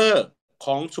ฟีเวอร์ข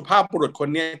องสุภาพบุรุษคน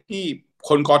นี้ที่ค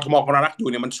นกทมกรักอยู่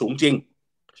เนี่ยมันสูงจริง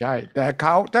ใช่แต่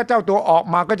ถ้าเจ้าตัวออก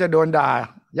มาก็จะโดนด่า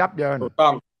ยับเยินถูกต้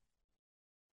อง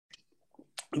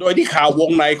โดยที่ข่าวว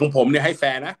งในของผมเนี่ยให้แฟ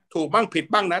ร์นะถูกบ้างผิด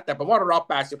บ้างนะแต่ผมว่าเรา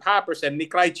85%นี่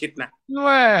ใกล้ชิดนะแ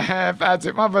ม่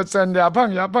85%อย่าเพิ่ง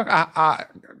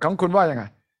ของคุณว่ายังไง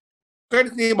ก็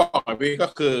ที่บอกพี่ก็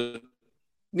คือ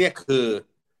เนี่ยคือ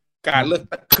การเลือก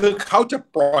คือเขาจะ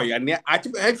ปล่อยอันเนี้ยอาจจะ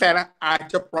ให้แฟร์นะอาจ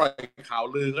จะปล่อยข่าว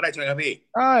ลือก็ได้ใช่ไหมครับพี่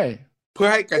ใช่เพื่อ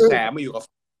ให้กระแสมาอยู่กับ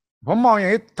ผมมองอย่า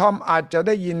งนี้ทอมอาจจะไ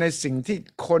ด้ยินในสิ่งที่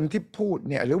คนที่พูด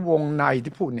เนี่ยหรือวงใน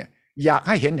ที่พูดเนี่ยอยากใ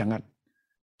ห้เห็นอย่างนั้น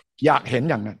อยากเห็น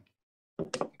อย่างนั้น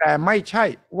แต่ไม่ใช่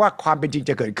ว่าความเป็นจริง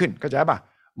จะเกิดขึ้นเข้าใจป่ะ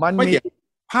มันมี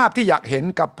ภาพที่อยากเห็น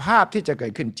กับภาพที่จะเกิ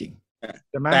ดขึ้นจริง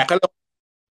ใช่ไหมแต่ก็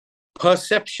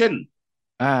perception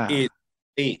อ่า is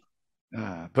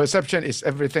perception is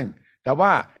everything แต่ว่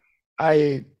าไอ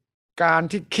การ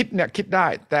ที่คิดเนี่ยคิดได้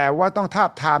แต่ว่าต้องทา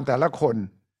บทามแต่ละคน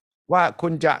ว่าคุ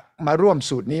ณจะมาร่วม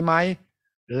สูตรนี้ไหม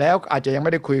แล้วอาจจะยังไ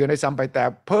ม่ได้คุยกันในซ้ำไปแต่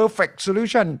perfect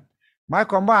solution หมาย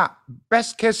ความว่า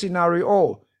best case scenario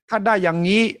ถ้าได้อย่าง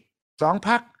นี้2 พ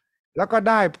รรคแล้วก็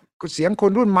ได้เสียงค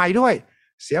นรุ่นใหม่ด้วย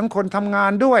เสียงคนทำงา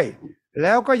นด้วยแ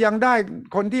ล้วก็ยังได้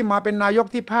คนที่มาเป็นนายก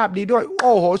ที่ภาพดีด้วยโ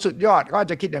อ้โหสุดยอดก็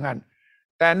จะคิดอย่างนั้น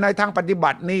แต่ในทางปฏิ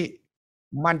บัตินี่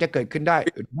มันจะเกิดขึ้นได้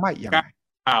หรือไม่อย่างไร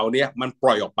ข่าวเนี่ยมันป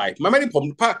ล่อยออกไปมันไม่ได้ผม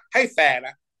ให้แฟร์น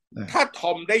ะถ้าท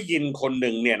อมได้ยินคนห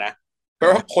นึ่งเนี่ยนะแปล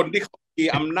ว่าคนที่เขามี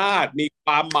อำนาจมีค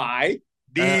วามหมาย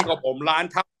ดีกว่าผมล้าน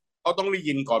เท่าเขาต้องได้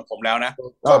ยินก่อนผมแล้วนะ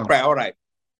ก็แปลว่าอะไร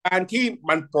การที่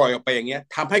มันปล่อยออกไปอย่างเงี้ย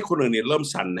ทำให้คนอื่นเนี่ยเริ่ม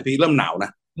สั่นนะพี่เริ่มหนาวน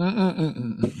ะ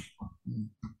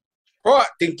เพราะ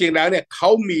จริงๆแล้วเนี่ยเขา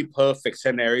มี perfect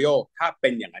scenario ถ้าเป็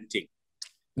นอย่างนั้นจริง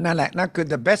นั่นแหละนั่นคือ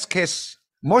the best case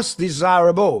most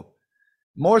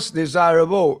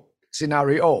desirable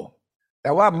scenario แ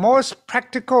ต่ว่า most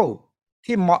practical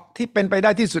ที่เหมาะที่เป็นไปได้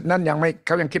ที่สุดนั้นยังไม่เข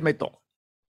ายังคิดไม่ตก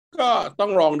ก็ต้อ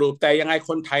งลองดูแต่ยังไง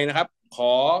คนไทยนะครับข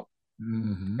อ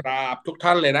กราบทุกท่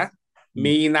านเลยนะ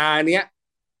มีนาเนี้ย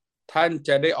ท่านจ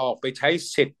ะได้ออกไปใช้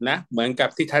สิทธิ์นะเหมือนกับ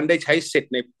ที่ท่านได้ใช้สิท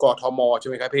ธิ์ในกทมใช่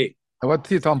ไหมครับพี่แต่ว่า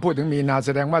ที่ทอมพูดถึงมีนาแส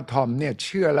ดงว่าทอมเนี่ยเ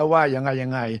ชื่อแล้วว่ายัง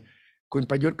ไงคุณ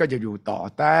ประยุทธ์ก็จะอยู่ต่อ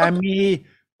แต่มี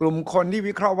กลุ่มคนที่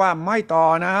วิเคราะห์ว่าไม่ต่อ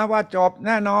นะว่าจบแ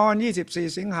น่นอน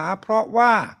24 สิงหาเพราะว่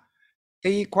า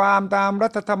ตีความตามรั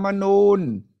ฐธรรมนูญ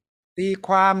ตีค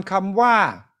วามคำว่า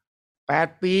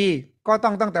8 ปีก็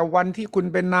ตั้งแต่วันที่คุณ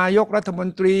เป็นนายกรัฐมน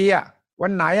ตรีอ่ะวั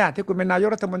นไหนอ่ะที่คุณเป็นนายก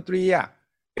รัฐมนตรีอ่ะ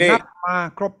นับมา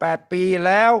ครบ8 ปีแ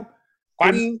ล้วฟั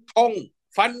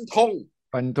นธ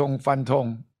ง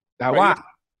แต่ว่า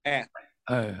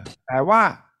แต่ว่า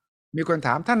มีคนถ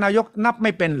ามท่านนายกนับไ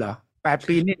ม่เป็นเหรอ8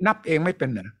 ปีนี่นับเองไม่เป็น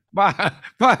เหรอว่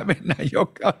าเป็นนายก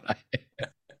เท่าไหร่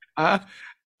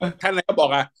ท่านนายกบอ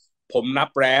กผมนับ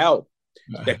แล้ว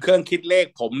แต่เครื่องคิดเลข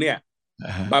ผมเนี่ย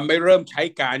มันไม่เริ่มใช้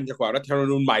การจนกว่ารัฐธรรม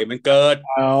นูญใหม่มันเกิด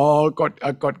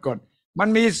กดมัน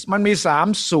มี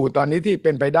3 สูตรตอนนี้ที่เ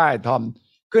ป็นไปได้ทอม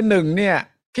คือ1เนี่ย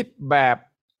คิดแบบ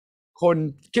คน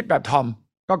คิดแบบทอม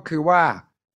ก็คือว่า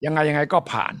ยังไงก็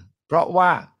ผ่านเพราะว่า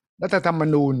รัฐธรรม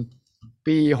นูญ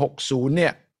ปี60เนี่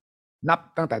ยนับ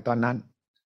ตั้งแต่ตอนนั้น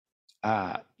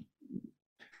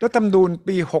รัฐธรรมนูญ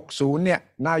ปี60เนี่ย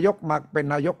นายกมาเป็น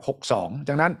นายก62จ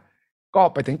ากนั้นก็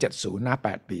ไปถึง70นะ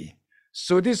8 ปี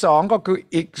สูตรที่2ก็คือ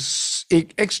อีก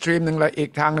เอ็กซ์ตรีมหนึ่งเลยอี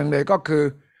กทางหนึ่งเลยก็คือ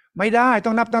ไม่ได้ต้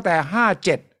องนับตั้งแต่57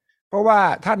เพราะว่า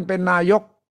ท่านเป็นนายก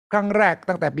ครั้งแรก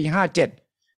ตั้งแต่ปี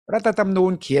57รัฐธรรมนู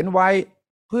ญเขียนไว้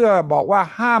เพื่อบอกว่า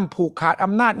ห้ามผูกขาดอ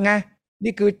ำนาจไง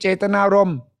นี่คือเจตนารม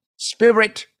ณ์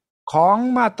spirit ของ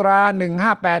มาตรา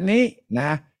158นี้น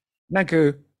ะนั่นคือ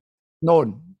โน่น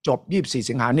จบ24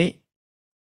 สิงหานี้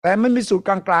แต่มันมีสูตรก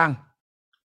ลาง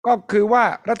ๆก็คือว่า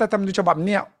รัฐธรรมนูญฉบับเ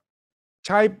นี้ยใ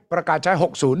ช้ประกาศใช้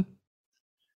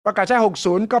60ประกาศใช้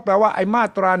60ก็แปลว่าไอ้มา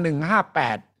ตรา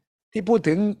158ที่พูด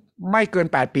ถึงไม่เกิน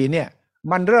8 ปีเนี่ย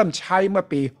มันเริ่มใช้เมื่อ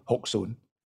ปี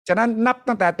60ฉะนั้นนับ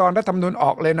ตั้งแต่ตอนรัฐธรรมนูญอ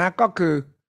อกเลยนะก็คือ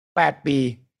8 ปี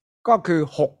ก็คือ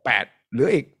68เหลือ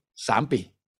อีก3 ปี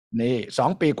นี่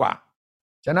2 ปีกว่า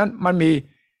ฉะนั้นมันมี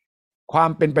ความ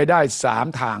เป็นไปได้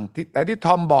3 ทางแต่ที่ท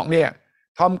อมบอกเนี่ย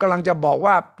ทอมกำลังจะบอก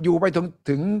ว่าอยู่ไป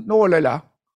ถึงโน่นเลยเหรอ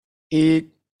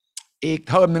อีก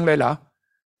เทอมนึงเลยเหรอ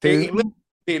ถึง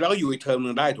ปีแล้วก็อยู่อีกเทอมนึ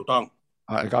งได้ถูกต้อง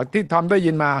ก็ที่ทอมได้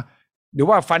ยินมาหรือ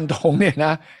ว่าฟันธงเนี่ยน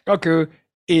ะก็คือ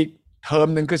อีกเทอม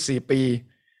นึงคือ4 ปี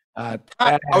ถ้า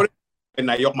เขาเป็น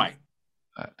นายกใหม่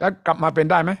แล้วกลับมาเป็น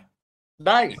ได้ไหมไ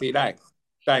ด้พี่ได้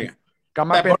กลับ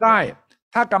มาเป็นได้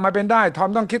ถ้ากลับมาเป็นได้ทอม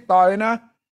ต้องคิดต่อเลยนะ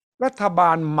รัฐบ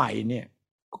าลใหม่เนี่ย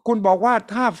คุณบอกว่า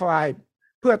ถ้าฝ่าย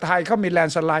เพื่อไทยเขามีแลน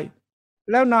ด์สไลด์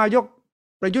แล้วนายก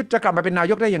ประยุทธ์จะกลับมาเป็นนา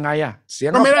ยกได้ยังไงเสีย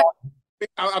งไม่ได้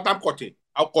เอาตามกฎสิ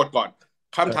เอากฎก่อน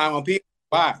คำถามของพี่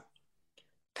ว่า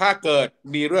ถ้าเกิด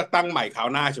มีเลือกตั้งใหม่คราว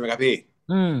หน้าใช่ไหมครับพี่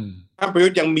ท่านประยุท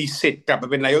ธ์ยังมีสิทธิ์กลับมา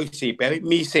เป็นนายกอีก4 ปี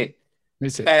มีสิทธิ์ มี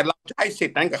สิทธิ์แต่เราจะให้สิท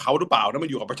ธิ์นั้นกับเขาหรือเปล่านั่นมัน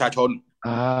อยู่กับประชาชน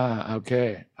โอเ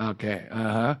ค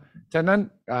ฉะนั้น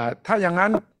ถ้าอย่างนั้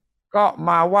นก็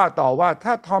มาว่าต่อว่า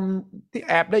ถ้าทอมที่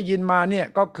แอบได้ยินมาเนี่ย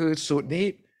ก็คือสูตรนี้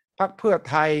พรรคเพื่อ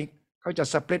ไทยเขาจะ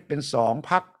สปลิตเป็น2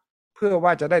พรรคเพื่อว่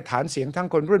าจะได้ฐานเสียงทั้ง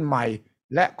คนรุ่นใหม่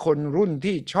และคนรุ่น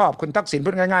ที่ชอบคุณทักษิณพู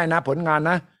ดง่ายๆนะผลงาน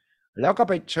นะแล้วก็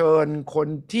ไปเชิญคน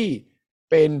ที่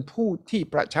เป็นผู้ที่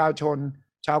ประชาชน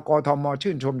ชาวกทม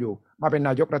ชื่นชมอยู่มาเป็นน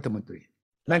ายกรัฐมนตรี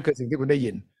นั่นคือสิ่งที่คุณได้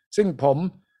ยินซึ่งผม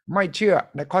ไม่เชื่อ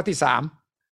ในข้อที่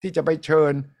3ที่จะไปเชิ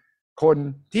ญคน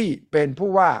ที่เป็นผู้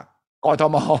ว่ากท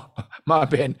มมา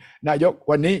เป็นนายก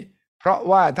วันนี้เพราะ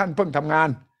ว่าท่านเพิ่งทำงาน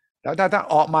แล้วถ้าท่าน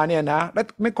ออกมาเนี่ยนะแล้ว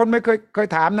คนไม่เคย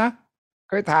ถามนะ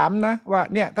ว่า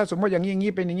เนี่ยถ้าสมมติอย่าง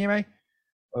นี้เป็นอย่างนี้ไหม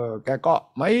แกก็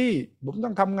ไม่ผมต้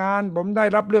องทำงานผมได้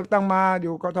รับเลือกตั้งมาอ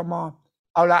ยู่กทม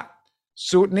เอาละ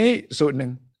สูตรนี้สูตรหนึ่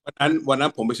งวันนั้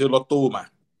นผมไปซื้อรถตู้มา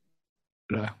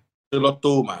ซื้อรถ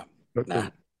ตู้มานะ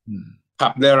ขั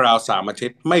บได้ราว3 อาทิต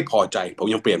ย์ไม่พอใจผม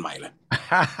ยังเปลี่ยนใหม่เลย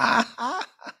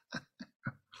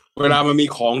เวลามันมี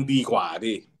ของดีกว่า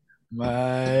พี่ไม่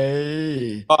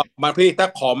ก็มาพี่ถ้า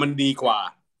ของมันดีกว่า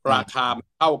ราคา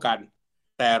เท่ากัน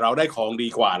แต่เราได้ของดี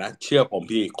กว่านะเชื่อผม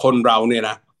พี่คนเราเนี่ย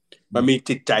นะมันมี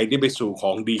จิตใจที่ไปสู่ข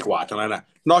องดีกว่าทั้งนั้นนะ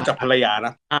นอกจากภรรยาน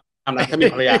ะถ้ามี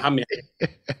ภรรยาห้าม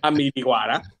มีดีกว่า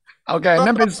นะโอเค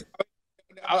นั่นเป็น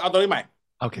เอาตัวนี้ใหม่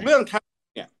เรื่องท่าน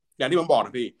เนี่ยอย่างที่ผมบอกน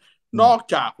ะพี่นอก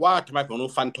จากว่าทำไมผมถึ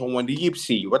งฟันธงวัน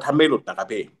ที่24ว่าท่านไม่หลุดนะครับ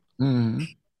พี่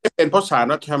เป็นเพราะศาล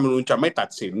รัฐธรรมนูญจะไม่ตัด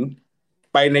สิน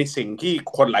ไปในสิ่งที่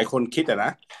คนหลายคนคิดน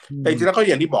ะแต่จริงๆแล้วก็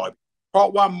อย่างที่บอกเพราะ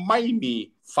ว่าไม่มี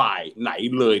ฝ่ายไหน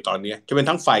เลยตอนนี้จะเป็น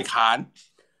ทั้งฝ่ายค้าน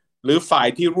หรือฝ่าย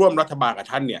ที่ร่วมรัฐบาลกับ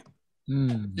ท่านเนี่ย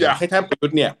อยากให้ท่านประยุท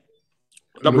ธ์เนี่ย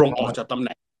ดำรงออกจากตำแห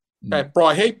น่งแต่ปล่อ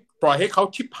ยให้เขา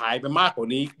ชิบหายไปมากกว่า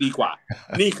นี้ดีกว่า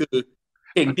นี่คือ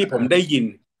สิ่งที่ผมได้ยิน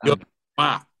เยอะม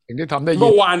ากสิ่งที่ทอมได้ยินเ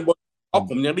มื่อวาน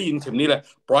ผมยังได้ยินสิ่งนี้เลย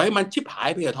ปล่อยให้มันชิบหาย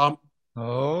ไปเถอะทอม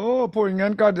พูดอย่างนั้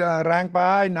นก็จะแรงไป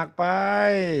หนักไป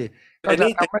แต่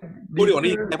นี่พูดดีกว่า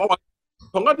นี้แต่เมื่อวาน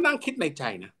ผมก็นั่งคิดในใจ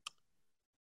นะ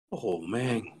โอ้โหแม่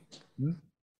ง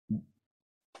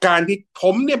การที่ผ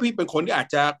มเนี่ยพี่เป็นคนที่อาจ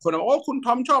จะคนบอกโอ้คุณท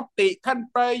อมชอบติท่าน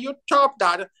ประยุทธ์ชอบด่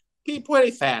าพี่พูดใ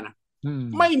ห้แฟนนะ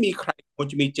ไม่มีใครควร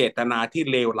จะมีเจตนาที่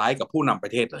เลวร้ายกับผู้นำปร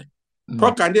ะเทศเลยเพรา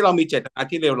ะการที่เรามีเจตนา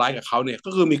ที่เลวร้ายกับเขาเนี่ยก็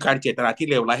คือมีการเจตนาที่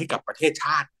เลวร้ายให้กับประเทศช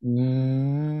าติ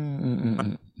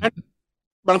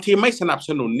บางทีไม่สนับส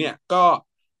นุนเนี่ยก็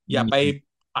อย่าไป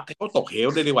ปักให้เขาตกเหว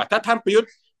เลยดีกว่าถ้าท่านประยุท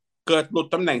ธ์เกิดหลุด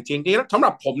ตำแหน่งจริงๆแล้วสำห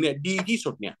รับผมเนี่ยดีที่สุ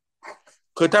ดเนี่ย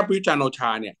คือถ้าประยุทธ์จันทร์โอช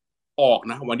าเนี่ยออก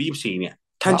นะวันที่24เนี่ย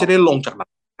ท่านจะได้ลงจากหลัก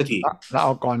สักทีแล้วเอ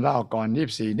าก่อน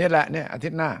24นี่แหละเนี่ยอาทิ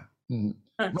ตย์หน้า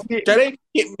จะได้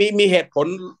มีเหตุผล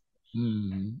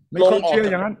มีคนเชียร์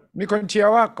อย่างนั้นมีคนเชีย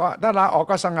ร์ว่าก็ถ้าลาออก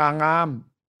ก็สง่างาม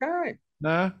ใช่น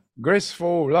ะ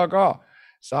graceful แล้วก็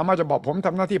สามารถจะบอกผมท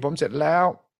ำหน้าที่ผมเสร็จแล้ว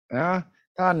นะ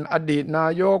ท่านอดีตนา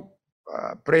ยก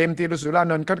เปรมติรสุรา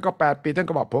นนท์ท่านก็8 ปีท่าน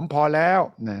ก็บอกผมพอแล้ว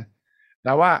นะแ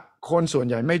ต่ว่าคนส่วน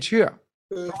ใหญ่ไม่เชื่อ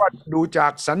เพราะว่าดูจา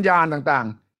กสัญญาณต่าง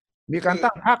ๆมีการ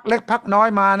ตั้งพรรคเล็กพรรคน้อย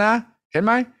มานะเห็นไ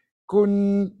หมคุณ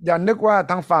อย่านึกว่า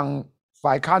ทางฝั่ง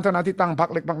ฝ่ายค้านเท่านั้นที่ตั้งพรร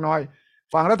คเล็กพรรคน้อย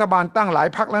ฝั่งรัฐบาลตั้งหลาย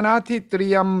พรรคแล้วนะที่เตรี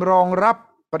ยมรองรับ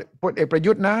พลเอกประ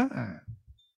ยุทธ์นะ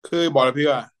คือบอกเลยพี่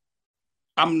ว่า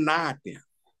อำนาจเนี่ย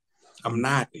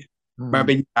มันเ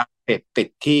ป็นยาเสพติด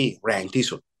ที่แรงที่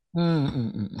สุด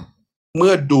เ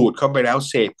มื่อดูดเข้าไปแล้ว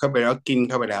เสพเข้าไปแล้วกินเ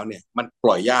ข้าไปแล้วเนี่ยมันป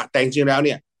ล่อยยากแต่จริงๆแล้วเ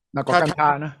นี่ยหนักกว่ากัญชา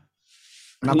นะ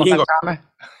หนักกว่ากัญชาไหม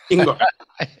ยิ่งกว่า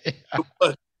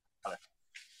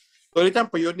โดยที่ท่าน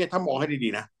ประยุทธ์เนี่ยถ้ามองให้ดี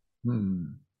ๆนะ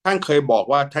ท่านเคยบอก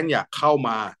ว่าท่านอยากเข้าม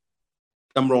า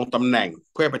ดำรงตำแหน่ง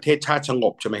เพื่อประเทศชาติสง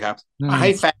บใช่ไหมครับให้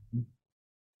แฟน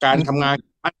การทำงาน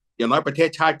อย่างน้อยประเทศ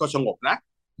ชาติก็สงบนะ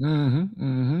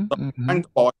ท่าน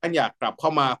บอกท่านอยากกลับเข้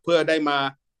ามาเพื่อได้มา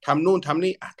ทำนู่นทำ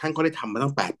นี่ท่านก็ได้ทำมาตั้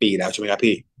ง8 ปีแล้วใช่ไหมครับ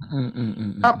พี่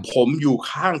ถ้าผมอยู่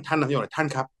ข้างท่านนะพี่ท่าน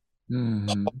ครับ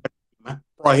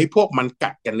ปล่อยให้พวกมัน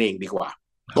กัดกันเองดีกว่า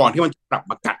ก่อนที่มันจะกลับ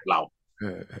มากัดเรา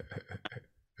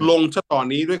ลงซะตอน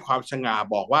นี้ด้วยความสง่า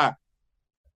บอกว่า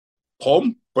ผม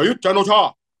ประยุทธ์จันทร์โอชา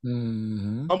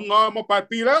ทำงานมา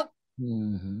8 ปีแล้ว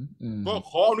ก็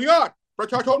ขออนุญาตประ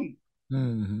ชาชน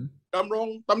ดำรง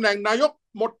ตำแหน่งนายก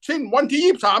หมดสิ้นวันที่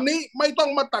23นี้ไม่ต้อง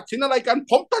มาตัดสินอะไรกัน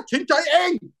ผมตัดสินใจเอ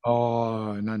ง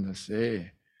นั่นน่ะสิ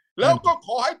แล้วก็ข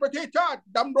อให้ประเทศชาติ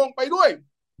ดำรงไปด้วย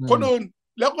คนอื่น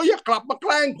แล้วก็อย่ากลับมาแก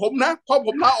ล้งผมนะเพราะผ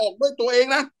มลาออกด้วยตัวเอง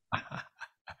นะ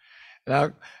แล้ว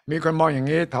มีคนมองอย่าง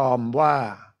นี้ทอมว่า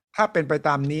ถ้าเป็นไปต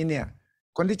ามนี้เนี่ย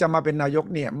คนที่จะมาเป็นนายก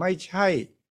เนี่ยไม่ใช่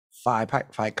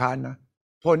ฝ่ายค้านนะ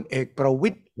พลเอกประวิ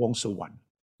ตรวงษ์สุวรรณ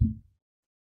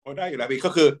ได้อยู่แล้วพี่ก็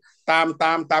คือต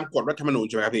ามกฎรัฐธรรมนูญ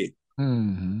ใช่ไหมครับพี่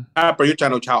ถ้าประยุทธ์จันท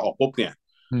ร์โอชาออกปุ๊บเนี่ย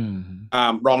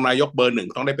รองนายกเบอร์หนึ่ง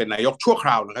ต้องได้เป็นนายกชั่วคร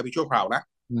าวนะครับพี่ชั่วคราวนะ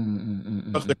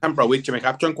ก็คือท่านประวิตรใช่ไหมค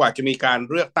รับจนกว่าจะมีการ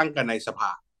เลือกตั้งกันในสภ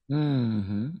าพ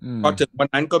อถึงวัน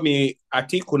นั้นก็มีอา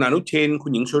ทิคุณอนุทินคุ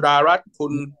ณหญิงสุดารัตน์คุ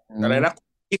ณอะไรนะ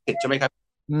พิเศษใช่ไหมครับ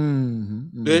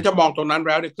หรือจะมองตรงนั้นแ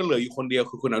ล้วเนี่ยก็เหลืออยู่คนเดียว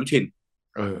คือคุณอนุทิน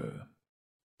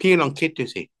พี่ลองคิดดู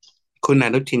สิคุณอ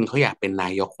นุทินเขาอยากเป็นนา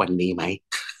ยกวันนี้ไหม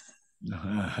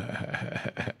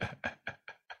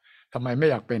ทำไมไม่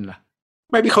อยากเป็นล่ะ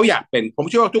ไม่พี่เขาอยากเป็นผม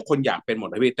เชื่อว่าทุกคนอยากเป็นหมด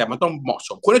นะพี่แต่มันต้องเหมาะส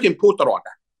มคุณอนุทินพูดตลอด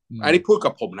อันนี้พูด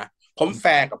กับผมนะผมแฟ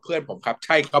ร์กับเพื่อนผมครับใ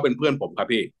ช่เขาเป็นเพื่อนผมครับ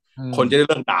พี่คนจะได้เ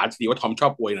รื่องด่าสิว่าทอมชอ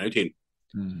บอวยอนุทิน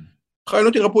เขาอนุ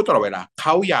ทินเขาพูดตลอดเวลาเข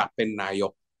าอยากเป็นนาย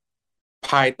ก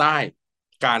ภายใต้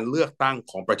การเลือกตั้ง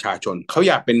ของประชาชนเขา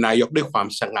อยากเป็นนายกด้วยความ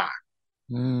สง่า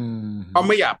เขาไ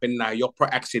ม่อยากเป็นนายกเพราะ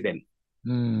อุบิเหตุ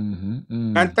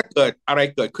งั้นถ้าเกิดอะไร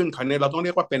เกิดขึ้นครั้งนี้เราต้องเรี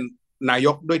ยกว่าเป็นนาย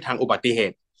กด้วยทางอุบัติเห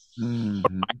ตุก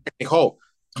ฎหมายเทคนิค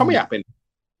เขาไม่อยากเป็น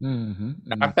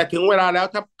นะครับแต่ถึงเวลาแล้ว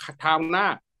ถ้าทางหน้า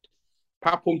พร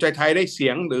รคภูมิใจไทยได้เสี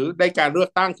ยงหรือได้การเลือก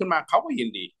ตั้งขึ้นมาเขาก็ยิน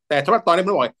ดีแต่ถ้าตอนนี้ผ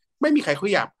มบอกไม่มีใครเขา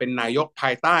อยากเป็นนายกภา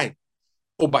ยใต้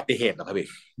อุบัติเหตุหรอกครับพี่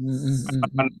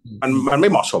มันไม่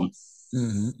เหมาะสม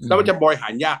แล้วมันจะบริหา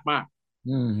รยากมาก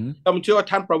แล้วผมเชื่อว่า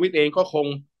ท่านประวิตรเองก็คง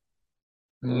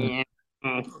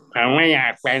เขาไม่อยา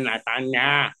กเป็นตอนนี้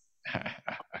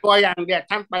ตัวอย่างเดียว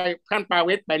ท่านประ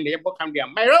วิตรเป็นเดียวพวกคำเดียว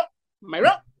ไม่รู้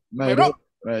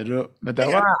แต่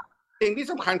ว่าสิ่งที่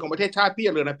สำคัญของประเทศชาติพี่อ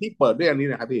ย่าลืมนะพี่เปิดด้วยอันนี้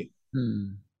นะครับพี่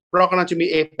เรากำลังจะมี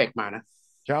เอเปกมานะ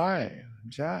ใ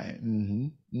ช่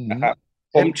นะครับ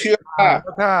ผมเชื่อว่า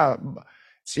ถ้า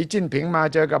สีจิ้นผิงมา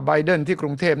เจอกับไบเดนที่ก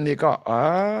รุงเทพนี่ก็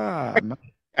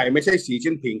ใหญ่ไม่ใช่สี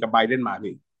จิ้นผิงกับไบเดนมา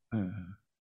พี่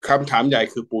คำถามใหญ่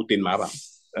คือปูตินมาเปล่า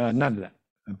นั่นแหละ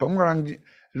ผมกำลัง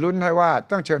ลุ้นให้ว่า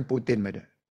ต้องเชิญปูตินมาด้วย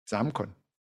3 คน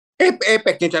เอเป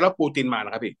กจริงๆแล้วปูตินมาน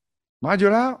ะครับพี่มาอยู่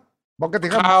แล้วปกติ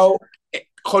เขา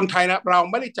คนไทยนะเรา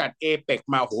ไม่ได้จัดเอเปก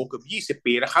มาโหเกือบ20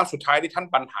 ปีแล้วครั้งสุดท้ายที่ท่าน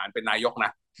บรรหารเป็นนายกน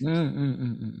ะ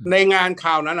ในงาน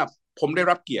ข่าวนั้นอ่ะผมได้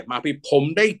รับเกียรติมาพี่ผม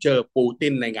ได้เจอปูติ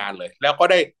นในงานเลยแล้วก็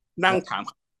ได้นั่งถามเ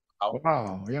ขาว้าว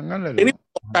อย่างนั้นเลยทีนี้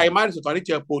ตกใจมากที่สุดตอนที่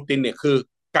เจอปูตินเนี่ยคือ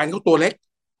การเขาตัวเล็ก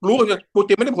รู้กันปู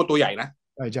ตินไม่ได้เป็นคนตัวใหญ่นะ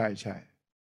ใช่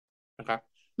นะครับ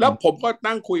แล้วผมก็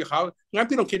นั่งคุยกับเขางั้น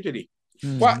พี่ลองคิดดูดิ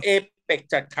ว่าเอเปก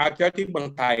จัดคราวที่เมือง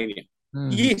ไทยเนี่ย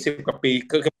20 กว่าปี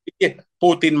คือปู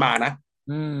ตินมานะ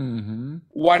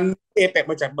วันเอเปก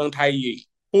มาจากเมืองไทยอีก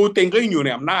ปูตินก็ยังอยู่ใน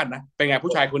อำนาจนะเป็นไง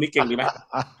ผู้ชายคนนี้เก่งดีไหม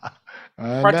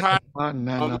ประธาน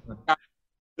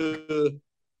คือ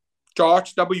จอร์จ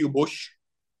W. บุช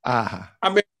อ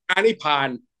เมริกานี่ผ่าน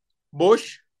บุช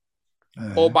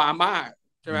โอบามา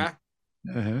ใช่ไหม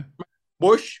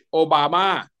บุชโอบามา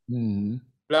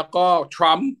แล้วก็ท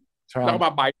รัมป์แล้วก็ม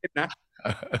าไบเดนนะ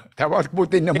แต่ว่าปู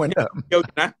ตินยังเหมือนเดิมเดียว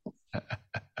นะ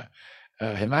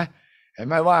เห็นไห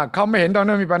มว่าเขาไม่เห็นตอน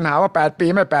นั้นมีปัญหาว่า8 ปี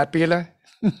ไม่8 ปีเลย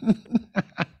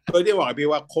โดยที่บอกพี่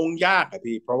ว่าคงยากอะ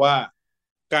พี่เพราะว่า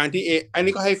การที่อัน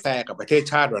นี้ก็ให้แฟร์กับประเทศ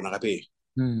ชาติเรานะครับพี่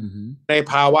ใน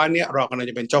ภาวะเนี้ยเรากำลัง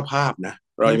จะเป็นเจ้าภาพนะ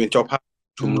เราจะเป็นเจ้าภาพ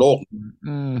ชุมโลก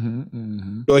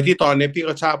โดยที่ตอนนี้พี่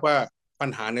ก็ทราบว่าปัญ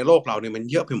หาในโลกเราเนี่ยมัน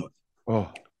เยอะไปหมดโอ้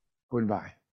คุณบ่าย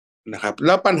นะครับแ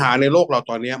ล้วปัญหาในโลกเรา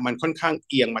ตอนนี้มันค่อนข้าง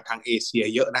เอียงมาทางเอเชีย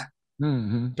เยอะนะ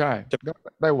ใช่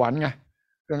ไต้หวันไง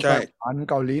ไต้หวัน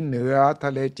เกาหลีเหนือท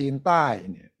ะเลจีนใต้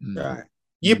เนี่ยใช่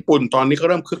ญี่ปุ่นตอนนี้ก็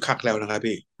เริ่มคึกคักแล้วนะครับ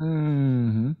พี่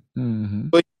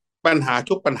โดยปัญหา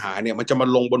ทุกปัญหาเนี่ยมันจะมา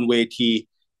ลงบนเวที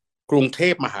กรุงเท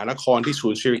พมหานครที่ศู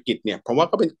นย์เศรษฐกิจเนี่ยผมว่า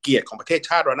ก็เป็นเกียรติของประเทศช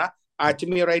าติเรานะอาจจะ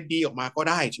มีอะไรดีออกมาก็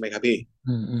ได้ใช่ไหมครับพี่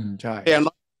ใช่แต่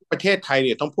ประเทศไทยเ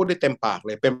นี่ยต้องพูดได้เต็มปากเ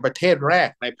ลยเป็นประเทศแรก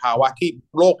ในภาวะที่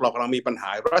โลกเรากำลังมีปัญหา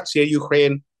รัสเซียยูเคร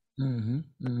น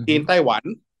จีนไต้หวัน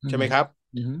ใช่ไหมครับ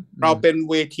เราเป็น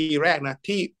เวทีแรกนะ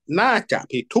ที่น่าจะ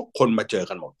พี่ทุกคนมาเจอ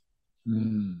กันหมด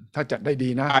ถ้าจัดได้ดี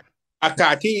นะโอก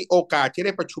าสที่ไ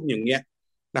ด้ประชุมอย่างเงี้ย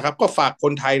นะครับก็ฝากค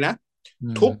นไทยนะ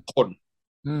ทุกคน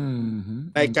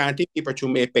ในการที่มีประชุม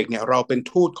เอเปกเนี่ยเราเป็น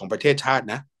ทูตของประเทศชาติ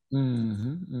นะ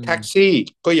แท็กซี่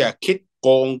ก็อย่าคิดโก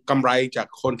งกำไรจาก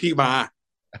คนที่มา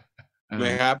น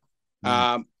ะครับ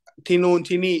ที่นู่น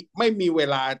ที่นี่ไม่มีเว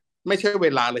ลาไม่ใช่เว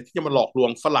ลาเลยที่จะมาหลอกลว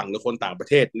งฝรั่งหรือคนต่างประ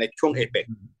เทศในช่วงเอเปก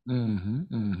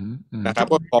นะครับ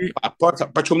เพราะ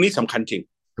ประชุมนี้สำคัญจริง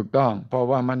ถูกต้องเพราะ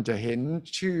ว่ามันจะเห็น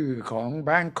ชื่อของแบ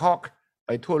งคอกไป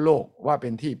ทั่วโลกว่าเป็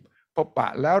นที่พบปะ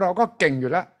แล้วเราก็เก่งอยู่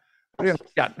แล้วเรื่อง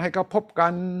จัดให้เขาพบกั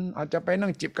นอาจจะไปนั่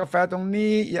งจิบกาแฟตรง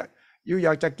นี้อย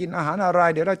ากจะกินอาหารอะไร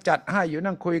เดี๋ยวเราจัดให้อยู่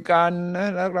นั่งคุยกันนะ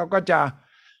แล้วเราก็จะ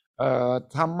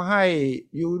ทำให้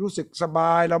อยู่รู้สึกสบ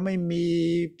ายเราไม่มี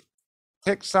เท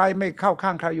คไซด์ไม่เข้าข้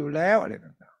างใครอยู่แล้วอะไร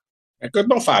ต่างๆก็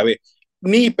ต้องฝ่ายเว้ย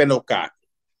นี่เป็นโอกาส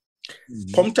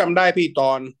ผมจำได้พี่ต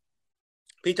อน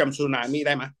พี่จำสึนามิไ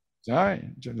ด้ไหมใช่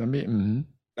สึนามิ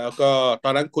แล้วก็ตอ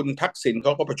นนั้นคุณทักษิณเข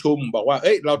าก็ประชุมบอกว่าเ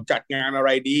อ้ยเราจัดงานอะไร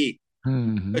ดี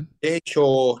จะให้โช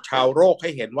ว์ชาวโลกให้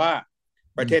เห็นว่า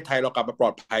ประเทศไทยเรากลับมาปลอ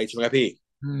ดภัยใช่ไหมครับพี่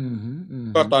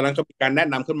ก็ตอนนั้นก็มีการแนะ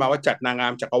นำขึ้นมาว่าจัดนางงา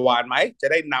มจักรวาลไหมจะ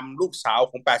ได้นำลูกสาว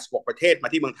ของ86ประเทศมา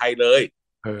ที่เมืองไทยเลย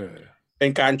เป็น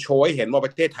การโชว์ให้เห็นว่าป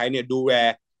ระเทศไทยเนี่ยดูแล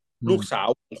ลูกสาว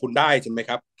ของคุณได้ใช่ไหม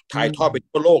ครับถ่ายทอดไป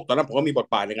ทั่วโลกตอนนั้นผมก็มีบท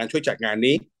บาทในการช่วยจัดงาน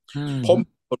นี้ผม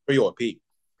ผลประโยชน์พี่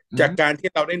จากการที่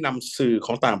เราได้นำสื่อข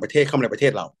องต่างประเทศเข้ามาในประเท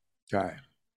ศเราใช่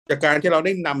จากการที่เราไ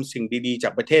ด้นำสิ่งดีๆจา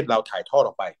กประเทศเราถ่ายทอดอ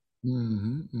อกไป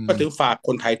ก็ถึงฝากค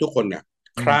นไทยทุกคนเนี่ย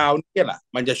คราวนี้แหละ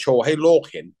มันจะโชว์ให้โลก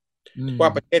เห็นว่า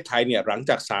ประเทศไทยเนี่ยหลัง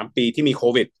จาก3 ปีที่มีโค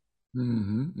วิด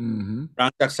หลั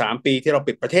งจาก3 ปีที่เรา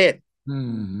ปิดประเทศ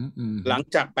หลัง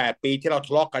จาก8 ปีที่เราท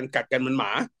ะเลาะกันกัดกันเหมือนหม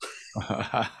า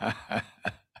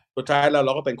สุดท้ายแล้วเร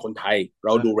าก็เป็นคนไทยเร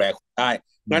าดูแลคนได้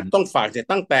งั้นต้องฝาก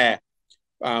ตั้งแต่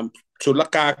ศุล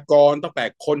กากรตั้งแต่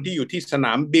คนที่อยู่ที่สน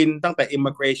ามบินตั้งแต่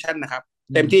immigration นะครับ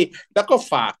เต็มที่แล้วก็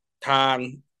ฝากท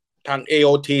าง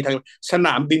AOT ทางสน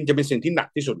ามบินจะเป็นสิ่งที่หนัก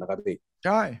ที่สุดนะครับพี่ใ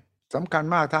ช่สำคัญ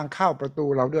มากทางเข้าประตู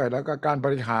เราด้วยแล้วก็การบ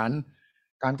ริหาร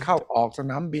การเข้าออกส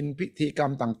นามบินพิธีกรร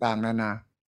มต่างๆนานา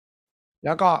แ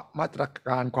ล้วก็มาตรก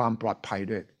ารความปลอดภัย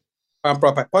ด้วยความปลอ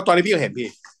ดภัยเพราะตอนนี้พี่ก็เห็นพี่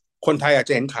คนไทยอาจ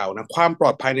จะเห็นข่าวนะความปล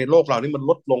อดภัยในโลกเรานี่มัน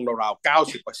ลดลงราวๆ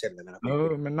 90% เลยนะครับ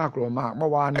มันน่ากลัวมากเมื่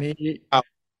อวานนี้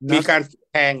มีการ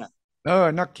แทง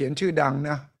นักเขียนชื่อดัง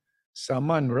นะซา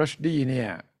มันรัชดีเนี่ย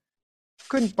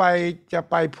ขึ้นไปจะ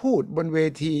ไปพูดบนเว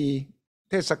ที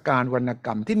เทศกาลวรรณกร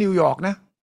รมที่นิวยอร์กนะ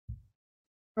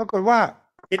ปรากฏว่า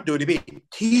คิดดูดิพี่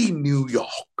ที่นิวยอ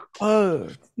ร์ก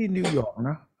ที่นิวยอร์ก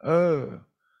นะ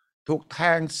ถูกแท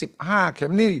ง15 เข็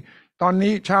มนี่ตอน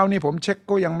นี้เช้านี้ผมเช็ค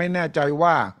ก็ยังไม่แน่ใจ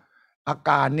ว่าอาก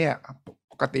ารเนี่ย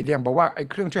ปกติยังบอกว่าไอ้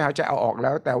เครื่องช่วยหายใจเอาออกแ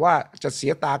ล้วแต่ว่าจะเสี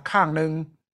ยตาข้างนึง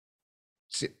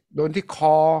โดนที่ค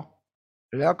อ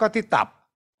แล้วก็ที่ตับ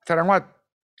แสดงว่า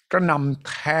กระหน่ำ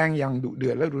แทงอย่างดุเดื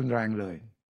อดและรุนแรงเลย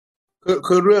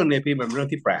คือเรื่องเนี่ยพี่มันเป็นเรื่อ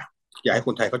งที่แปลกอยากให้ค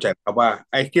นไทยเข้าใจครับว่า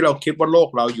ไอ้ที่เราคิดว่าโลก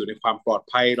เราอยู่ในความปลอด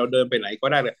ภัยเราเดินไปไหนก็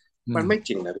ได้เลยมันไม่จ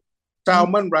ริงนะซาล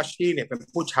มอนรัชดีเนี่ยเป็น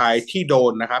ผู้ชายที่โด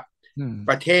นนะครับ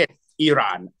ประเทศอิหร่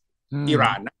าน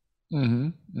นะ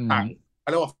ต่าง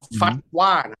เรียกว่าฟัดว่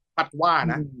า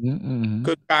นะ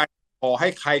คือการขอให้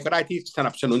ใครก็ได้ที่ส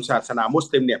นับสนุนศาสนามุส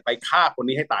ลิมเนี่ยไปฆ่าคน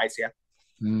นี้ให้ตายเสีย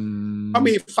เขา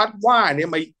มีฟัดว่าเนี่ย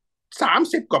มา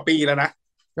30 กว่าปีแล้วนะ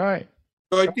ใช่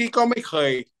โดยที่ก็ไม่เค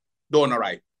ยโดนอะไร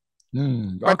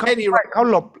ประเทศอิหร่านเขา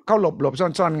หลบ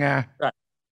ซ่อนๆไง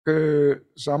คือ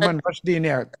ซามันรัชดีเ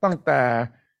นี่ยตั้งแต่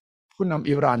ผู้นำ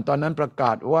อิหร่านตอนนั้นประก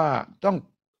าศว่าต้อง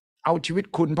เอาชีวิต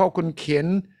คุณเพราะคุณเขียน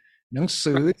หนัง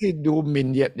สือที่ดูหมิ่น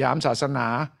เหยียดหยามศาสนา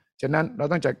ฉะนั้นเรา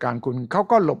ต้องจัดการคุณเขา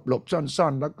ก็หลบซ่อ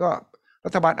นแล้วก็รั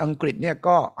ฐบาลอังกฤษเนี่ย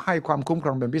ก็ให้ความคุ้มคร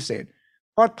องเป็นพิเศษ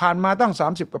เพราะผ่านมาตั้ง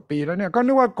30 กว่าปีแล้วเนี่ยก็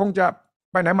นึกว่าคงจะ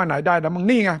ไปไหนมาไหนได้แล้วมึง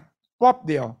นี่ไงรอบ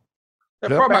เดียวแต่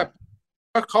เพราะแบบ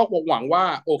เขาหวังว่า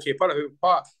โอเคเพราะ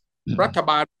รัฐ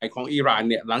บาลใหม่ของอิหร่าน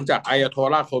เนี่ยหลังจากอายาโตล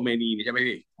ลาห์โคเมนีใช่ไหม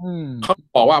พี่เขา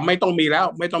บอกว่าไม่ต้องมีแล้ว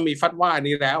ไม่ต้องมีฟัตว่า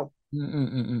นี้แล้ว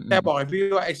แต่บอกให้พี่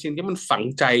ว่าไอ้สิ่งที่มันฝัง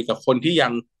ใจกับคนที่ยั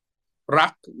งรั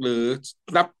กหรือ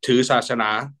นับถือศาสนา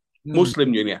มุสลิม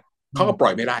อยู่เนี่ยเขาก็ปล่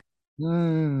อยไม่ได้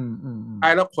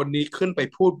แล้วคนนี้ขึ้นไป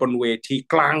พูดบนเวที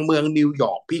กลางเมืองนิวย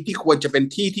อร์กพี่ที่ควรจะเป็น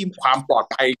ที่ที่ความปลอด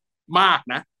ภัยมาก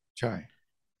นะใช่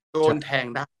โดนแทง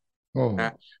ได้น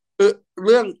ะเ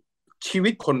รื่องชีวิ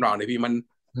ตคนเราเนี่ยพี่มัน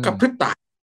กระพริบตา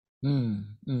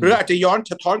หรืออาจจะย้อน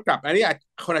สะท้อนกลับอันนี้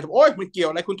คนอาจจะโอ๊ยมันเกี่ยว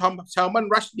อะไรคุณทอมซาลมอน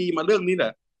รัชดีมาเรื่องนี้เหร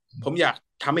อผมอยาก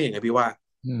ทำให้เห็นไงพี่ว่า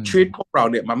ชีวิตพวกเรา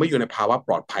เนี่ยมันไม่อยู่ในภาวะป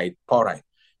ลอดภัยเพราะอะไร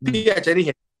พี่อาจจะได้เ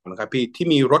ห็นนะครับพี่ที่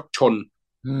มีรถชน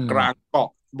กลางเกาะ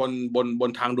บ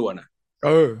นทางด่วน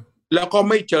แล้วก็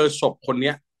ไม่เจอศพคน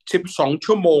นี้12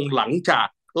 ชั่วโมงหลังจาก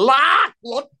ลาก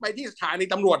รถไปที่สถานี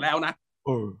ตำรวจแล้วนะ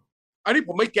อันนี้ผ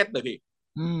มไม่เก็ตเลยพี่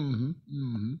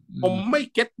ผมไม่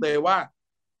เก็ตเลยว่า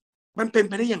มันเป็น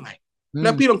ไปได้ยังไงแล้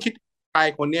วพี่ลองคิดชาย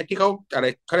คนนี้ที่เขาอะไร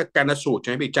เขาเรียกชันสูตรใช่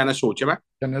ไหมพี่ชันสูตรใช่ไหม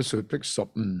ชันสูตรพลิกศพ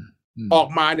ออก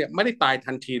มาเนี่ยไม่ได้ตาย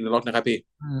ทันทีในรถนะครับพี่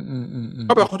เข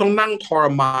าบอกเขาต้องนั่งทร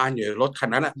มานอยู่ในรถคัน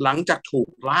นั้นหลังจากถูก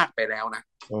ลากไปแล้วนะ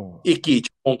อีกกี่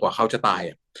ชั่วโมงกว่าเขาจะตาย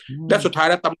และสุดท้าย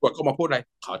แล้วตำรวจก็มาพูดอะไร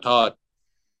ขอโทษ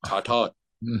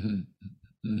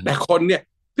แต่คนเนี่ย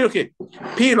พี่ลองคิด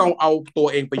พี่ลองเอาตัว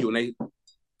เองไปอยู่ใน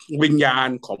วิญญาณ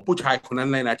ของผู้ชายคนนั้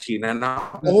นในนาทีนั้นนะ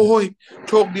โอ้ย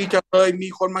โชคดีจังเลยมี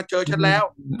คนมาเจอฉันแล้ว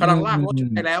กำลังลากรถฉั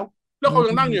นไปแล้วเขา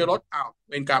ยังนั่งอยู่ในรถอ้าว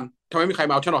เวรกรรมทำไมไม่มีใคร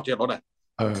มาเอาฉันออกจากรถ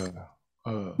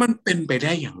มันเป็นไปไ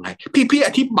ด้อย่างไรพี่อ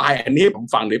ธิบายอันนี้ผม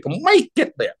ฟังเลยผมไม่เก็ต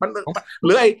เลยมันห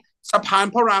รือไอ้สะพาน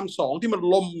พระราม 2ที่มัน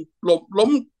ล้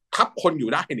มทับคนอยู่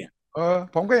ได้เนี่ย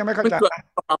ผมก็ยังไม่เข้าใจว่า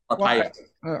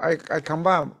ไอ้คำ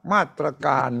ว่ามาตรก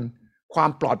ารควา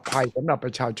มปลอดภัยสำหรับป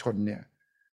ระชาชนเนี่ย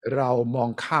เรามอง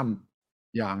ข้าม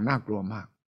อย่างน่ากลัวมาก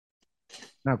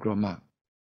น่ากลัวมาก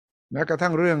แม้กระทั่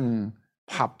งเรื่อง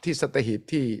ผับที่สัตหีบ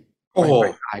ที่ไฟไหม้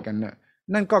ตายกันเนี่ย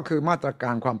นั่นก็คือมาตรกา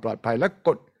รความปลอดภัยและ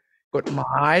กฎห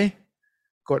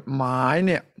มายเ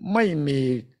นี่ยไม่มี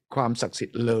ความศักดิ์สิท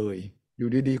ธิ์เลยอยู่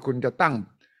ดีๆคุณจะตั้ง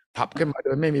ผับขึ้นมาโด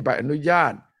ยไม่มีใบอนุญา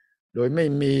ตโดยไม่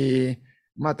มี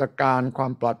มาตรการควา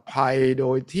มปลอดภัยโด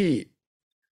ยที่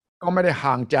ก็ไม่ได้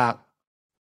ห่างจาก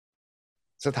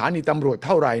สถานีตำรวจเ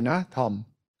ท่าไหร่นะทอม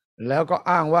แล้วก็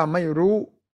อ้างว่าไม่รู้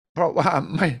เพราะว่า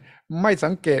ไม่สั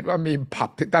งเกตว่ามีผับ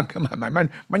ที่ตั้งขึ้นมาใหม่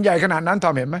มันใหญ่ขนาดนั้นท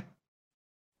อมเห็นไหม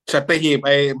สัตหีบไ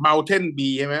อ้ Mountain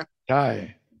Bee ใช่ไหมใช่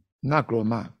น่ากลัว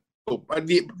มาก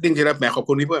จริงๆแล้วแหมขอบ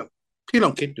คุณพี่ล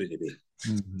องคิดดูสิพี่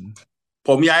ผ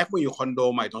มย้ายมาอยู่คอนโด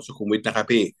ใหม่ตรงสุขุมวิทนะครับ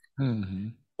พี่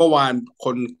เมื่อวานค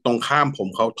นตรงข้ามผม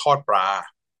เขาทอดปลา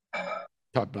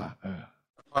ทอดปล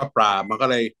ามันก็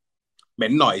เลยเหม็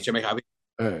นหน่อยใช่ไหมครับพี่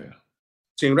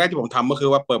สิ่งแรกที่ผมทำก็คือ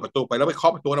ว่าเปิดประตูไปแล้วไปเคา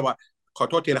ะประตูแล้วว่าขอ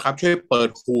โทษทีนะครับช่วยเปิด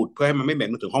หูดเพื่อให้มันไม่เหม็น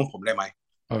มาถึงห้องผมได้ไหม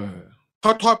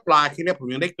ทอดปลาที่นี่ผม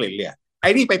ยังได้กลิ่นเลยไอ้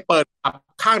นี่ไปเปิด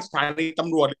ข้างสถานีต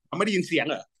ำรวจมันไม่ได้ยินเสียง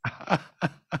เหรอ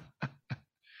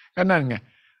ก็นั่นไง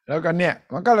แล้วก็เนี่ย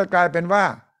มันก็เลยกลายเป็นว่า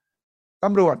ต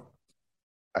ำรวจ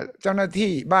เจ้าหน้า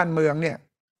ที่บ้านเมืองเนี่ย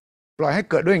ปล่อยให้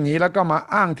เกิดด้วยอย่างนี้แล้วก็มา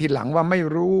อ้างทีหลังว่าไม่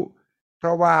รู้เพร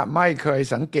าะว่าไม่เคย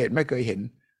สังเกตไม่เคยเห็น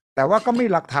แต่ว่าก็มี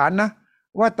หลักฐานนะ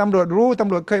ว่าตำรวจรู้ต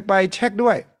ำรวจเคยไปเช็คด้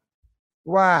วย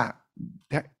ว่า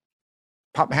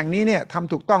ผับแห่งนี้เนี่ยท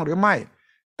ำถูกต้องหรือไม่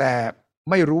แต่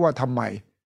ไม่รู้ว่าทำไม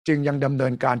จึงยังดำเนิ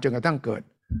นการจนกระทั่งเกิด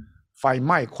ไฟไห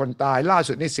ม้คนตายล่า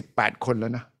สุดนี่18 คนแล้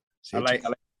วนะอะไร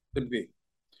ขึ้นพี่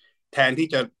แทนที่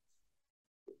จะ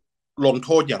ลงโท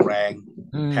ษอย่างแรง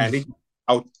แทนที่เ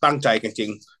อาตั้งใจกันจริง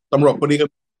ตำรวจคนนี้ก็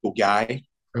ถูกย้าย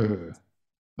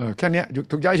แค่นี้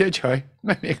ถูกย้ายเฉยๆไ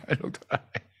ม่มีใครลงโทษอะไ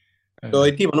รโดย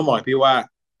ที่ผมต้องบอกพี่ว่า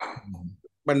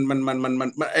มัน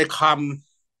ไอ้ค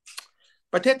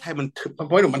ำประเทศไทยมันเพร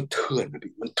าะว่ามันเถื่อน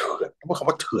มันเถื่อนเพราะคำ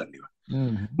ว่าเถื่อนดีกว่า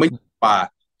ไม่ป่า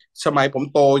สมัยผม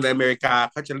โตในอเมริกา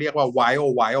เขาจะเรียกว่า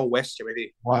Wild West ใช่ไหมพี่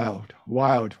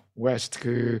Wild West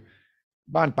คือ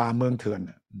บ้านป่าเมืองเถื่อน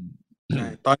ใช่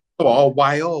ตอนเขาบอกว่า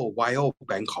Wild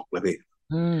Bangkok เลยพี่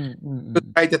คือ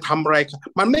ใครจะทำอะไร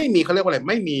มันไม่มีเขาเรียกว่าอะไร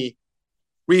ไม่มี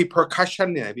repercussion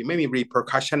เนี่ยพี่ไม่มี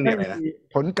repercussion เนี่ยอะไรนะ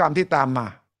ผลกรรมที่ตามมา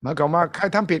หมายความว่าใคร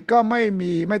ทำผิดก็ไ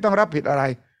ม่ต้องรับผิดอะไร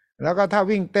แล้วก็ถ้า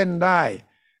วิ่งเต้นได้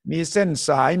มีเส้นส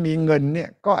ายมีเงินเนี่ย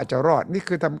ก็อาจจะรอดนี่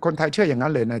คือคนไทยเชื่ออย่างนั้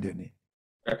นเลยนะเดี๋ยวนี้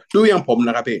ดูอย่างผมน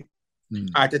ะครับพี่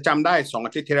อาจจะจำได้2 อ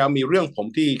าทิตย์ที่แล้วมีเรื่องผม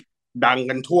ที่ดัง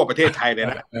กันทั่วประเทศไทยเลย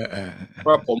นะ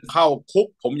ว่าผมเข้าคุก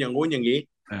ผมอย่างงู้นอย่างนี้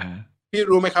พี่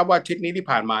รู้ไหมครับว่าอาทิตย์นี้ที่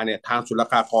ผ่านมาเนี่ยทางศุล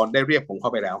กากรได้เรียกผมเข้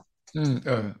าไปแล้ว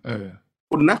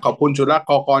คุณนะขอบคุณศุล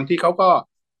กากรที่เขาก็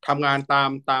ทำงาน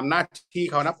ตามหน้าที่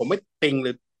เขานะผมไม่ติงห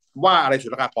รือว่าอะไรศุ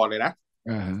ลกากรเลยนะ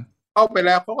เข้าไปแ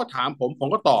ล้วเขาก็ถามผม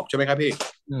ก็ตอบใช่ไหมครับพี่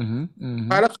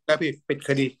ท้ายแล้วพี่ปิดค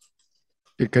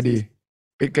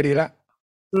ดีแล้ว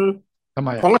ทำไม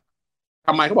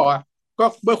เขาบอกว่าก็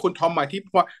เมื่อคุณทอมมาที่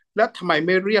ว่าแล้วทำไมไ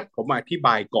ม่เรียกผมมาอธิบ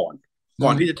ายก่อน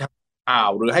ที่จะทำข่าว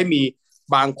หรือให้มี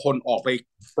บางคนออกไป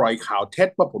ปล่อยข่าวเท็จ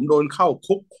ว่าผมโดนเข้า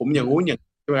คุกผมอย่างงู้นอย่าง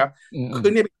ใช่ไหมครับคื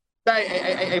อเนี่ยได้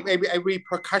ไอ้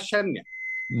repercussion เนี่ย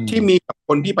ที่มีกับค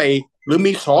นที่ไปหรือ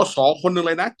มีสสคนหนึ่งเ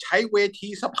ลยนะใช้เวที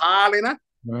สภาเลยนะ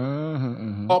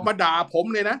ออกมาด่าผม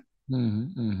เลยนะ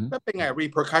แล้วเป็นไง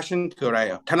repercussion คืออะไร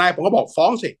อ่ะทนายผมก็บอกฟ้อ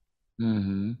งสิ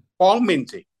ฟ้องหมิ่น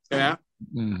สิใช่ไหม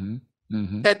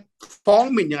แต่ฟ้อง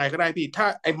หมิ่นยังไงก็ได้พี่ถ้า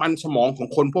ไอ้มันสมองของ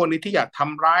คนพวกนี้ที่อยากท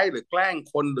ำร้ายหรือแกล้ง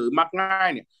คนหรือมักง่าย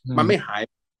เนี่ยมันไม่หาย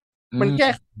มันแ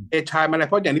ก้ชายมาอะไรเ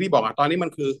พราะอย่างที่พี่บอกอ่ะตอนนี้มั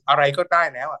นคืออะไรก็ได้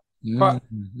แล้วอ่ะเพราะ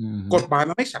กฎหมาย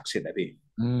มันไม่ศักดิ์สิทธิ์อ่ะพี่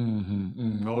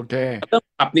โอเคเรื่อง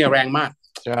ปรับเนี่ยแรงมาก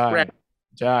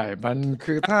ใช่มัน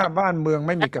คือถ้าบ้านเมืองไ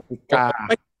ม่มีกติกา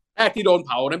แรกที่โดนเ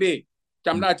ผานะพี่จ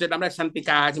ำได้สันติ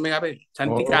กาใช่ไหมครับพี่สัน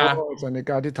ติ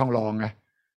กาที่ทองหล่อไง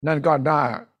นั่นก็ได้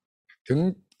ถึง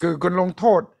คือคนลงโท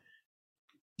ษ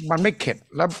มันไม่เข็ด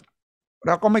แล้วเ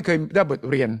ราก็ไม่เคยได้บท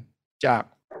เรียนจาก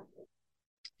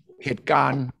เหตุกา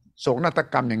รณ์โศกนาฏ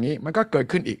กรรมอย่างนี้มันก็เกิด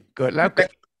ขึ้นอีกเกิดแล้วเกิด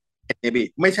พี่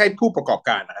ไม่ใช่ผู้ประกอบ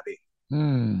การนะครับพี่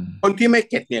คนที่ไม่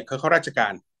เข็ดเนี่ยคือข้าราชกา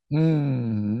ร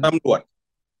ตำรวจ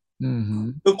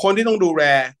คือคนที่ต้องดูแล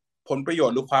ผลประโยช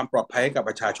น์หรือความปลอดภัยให้กับ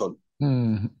ประชาชน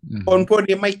คนพวก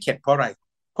นี้ไม่เข็ดเพราะอะไร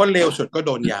เพราะเร็วสุดก็โ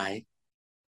ดนย้าย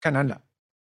แค่นั้นแหละ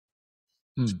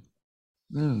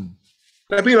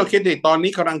แล้วพี่เราคิดดิตอน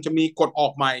นี้กำลังจะมีกฎออ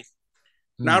กใหม่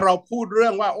นะเราพูดเรื่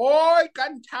องว่าโอ้ยกั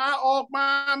ญชาออกมา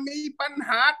มีปัญห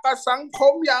ากับสังค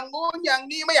มอย่างงู้นอย่าง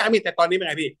นี้ไม่อยากมีแต่ตอนนี้เป็น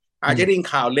ไงพี่อาจจะได้ยิน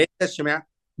ข่าวเล็กใช่ไหม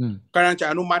กำลังจะ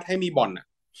อนุมัติให้มีบ่อนอ่ะ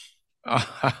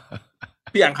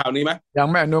พี่อ่านข่าวนี้ไหมยัง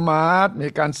ไม่อนุมัติมี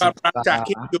การศึกษาจะ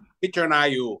คิดอยู่พิจารณา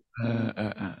อยู่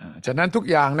ฉะนั้นทุก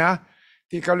อย่างนะ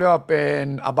ที่เขาเรียกว่าเป็น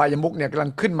อบายมุขเนี่ยกำลั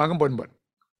งขึ้นมาข้างบนหมด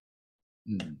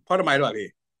เพราะทำไมรู้ป่ะพี่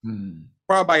เพ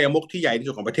ราะอบายมุขที่ใหญ่ที่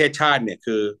สุดของประเทศชาติเนี่ย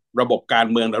คือระบบการ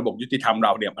เมืองระบบยุติธรรมเร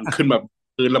าเนี่ยมันขึ้นมา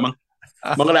พื้นแล้วมั้ง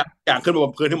มันก็เลยอย่างขึ้นมาบ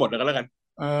นพื้นให้หมดแล้วกัน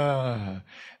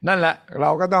นั่นแหละเร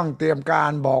าก็ต้องเตรียมกา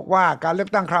รบอกว่าการเลือก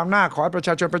ตั้งคราวหน้าขอให้ประช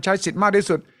าชนไปใช้สิทธิ์มากที่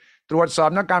สุดตรวจสอบ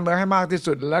นักการเมืองให้มากที่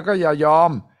สุดแล้วก็อย่ายอ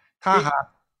มถ้าหาก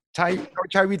เขา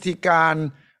ใช้วิธีการ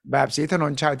แบบศรีถน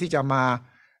นชัยที่จะมา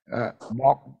บ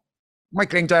อกไม่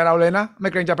เกรงใจเราเลยนะไม่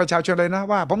เกรงใจประชาชนเลยนะ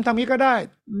ว่าผมทำนี้ก็ได้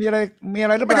มีอะ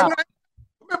ไรหรือเปล่า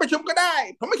ไม่ประชุมก็ได้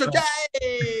ผมไม่สนใจ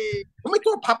ผมไม่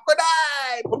ตัวผับก็ได้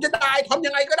ผมจะได้ทำ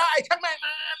ยังไงก็ได้ช่างแม่ง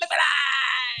ไม่เป็นไร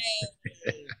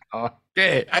โอเค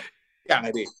อย่างไร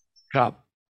ดีครับ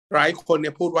หลายคนเ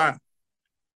นี่ยพูดว่า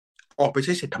ออกไปใ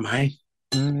ช้สิทธิ์ทำไม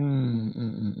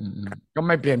ก็ไ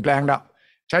ม่เปลี่ยนแปลงหรอก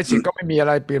ใช้สิทธิ์ก็ไม่มีอะไ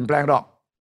รเปลี่ยนแปลงหรอก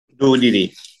ดูดี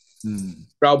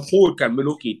ๆเราพูดกันไม่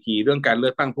รู้กี่ทีเรื่องการเลื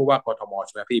อกตั้งผู้ว่ากทมใ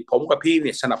ช่ไหมพี่ผมกับพี่เ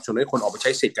นี่ยสนับสนุนให้คนออกไปใ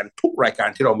ช้สิทธิ์กันทุกรายการ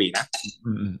ที่เรามีนะ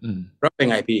แล้วเป็น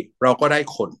ไงพี่เราก็ได้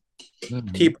คน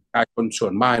ที่ประชาชนส่ว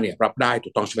นมากเนี่ยรับได้ถู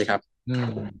กต้องใช่ไหมครับ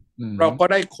เราก็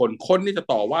ได้คนที่จะ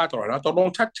ต่อว่าตลอดแล้วตกลง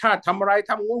ชาติทำอะไร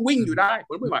ทำวิ่งอยู่ได้ผ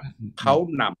มไม่ว่าเขา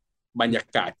นำบรรยา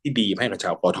กาศที่ดีให้กับช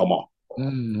าวกทม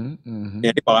เนี่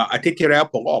ยที่บอกอาทิตย์ที่แล้ว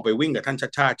ผมก็ออกไปวิ่งกับท่าน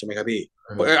ชาติใช่ไหมครับพี่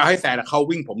เอาให้แฟนเขา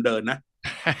วิ่งผมเดินนะ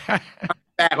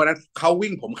แต่คนนั้นเขา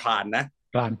วิ่งผมคลานนะ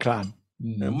คลาน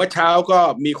เมื่อเช้าก็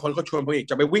มีคนเขาชวนผมอีก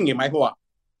จะไปวิ่งอีกไหมเพราะว่า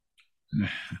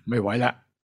ไม่ไหวละ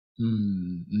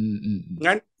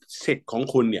งั้นสิทธิ์ของ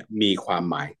คุณเนี่ยมีความ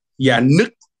หมายอย่านึก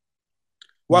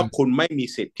ว่าคุณไม่มี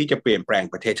สิทธิ์ที่จะเปลี่ยนแปลง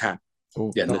ประเทศชาติ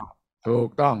อย่านึกถูก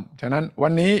ต้องฉะนั้นวั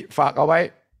นนี้ฝากเอาไว้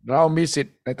เรามีสิท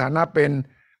ธิ์ในฐานะเป็น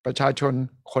ประชาชน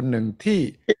คนหนึ่งที่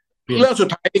เรื่องสุด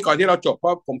ท้ายก่อนที่เราจบเพรา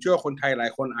ะผมเชื่อว่าคนไทยหลาย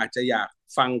คนอาจจะอยาก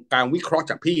ฟังการวิเคราะห์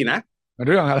จากพี่นะเ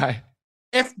รื่องอะไร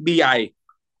FBI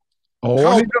โอ้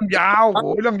นี่เรื่องยาว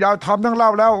เรื่องยาวทอมต้องเล่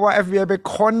าแล้วว่า FBI ไป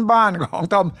ค้นบ้านของ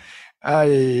ทอม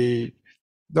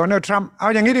โดนัลด์ทรัมป์เอา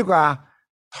อย่างนี้ดีกว่า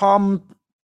ทอม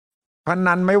พ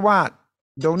นันไหมว่า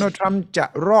โดนัลด์ทรัมป์จะ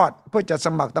รอดเพื่อจะส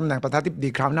มัครตำแหน่งประธานาธิบดี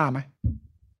คราวหน้าไหม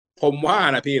ผมว่า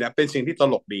นะพี่นะเป็นสิ่งที่ต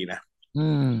ลกดีนะ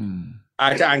อา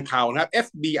จจะอ่านข่าวนะ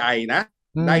FBI นะ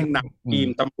ได้นำทีม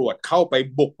ตำรวจเข้าไป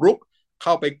บุกรุกเข้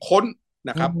าไปค้น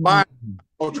นะครับบ้าน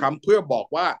โดนัลด์ทรัมป์เพื่อบอก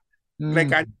ว่าใน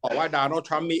การบอกว่าโดนัลด์ท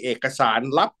รัมป์มีเอกสาร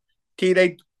ลับที่ได้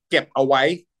เก็บเอาไว้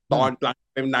ตอนหลัง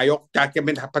เป็นนายกจากจะเ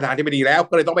ป็นประธานาธิบดีแล้ว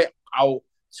ก็เลยต้องไปเอา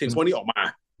สิ่งพวกนี้ออกมา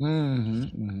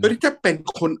โดยที่ถ้าเป็น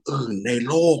คนอื่นใน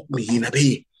โลกนี้นะ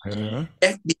พี่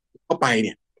FBI เข้าไปเ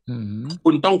นี่ยคุ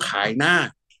ณต้องขายหน้า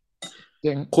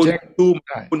คุณดู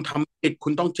คุณทำผิดคุ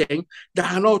ณต้องเจ๊งโด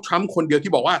นัลด์ทรัมป์คนเดียว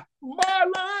ที่บอกว่ามา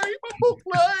เลยมาบุก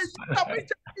เลยทำให้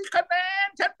ฉันมีคะแนน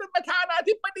ฉันเป็นประธานา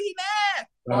ธิบดีแน่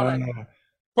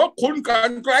เพราะคุณการ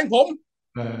แกล้งผม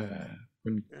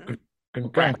คุณ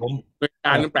แกล้งผมก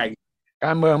ารแปลกก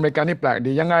ารเมืองเป็นการที่แปลก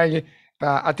ดียังไงแ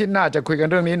ต่อาทิตย์หน้าจะคุยกัน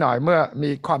เรื่องนี้หน่อยเมื่อมี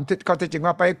ความข้อเท็จจริง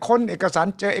ว่าไปค้นเอกสาร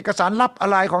เจอเอกสารลับอะ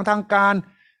ไรของทางการ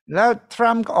แล้วท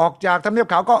รัมป์ก็ออกจากทำเนียบ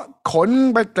ขาวก็ขน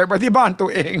ไปเก็บไว้ที่บ้านตัว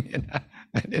เองเนี่ยน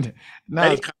ะ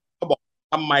เขาบอก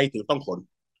ทำไมถึงต้องขน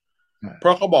เพรา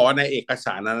ะเขาบอกว่าในเอกส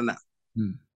ารนั้นน่ะ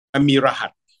มันมีรหั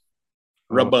ส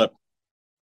ระเบิด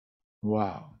ว้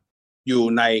าวอยู่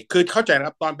ในคือเข้าใจนะค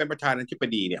รับตอนเป็นประธานาธิบ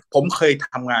ดีเนี่ยผมเคย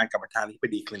ทำงานกับประธานาธิบ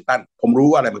ดีคลินตันผมรู้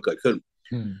ว่าอะไรมันเกิดขึ้น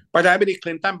ประธานาธิบดีค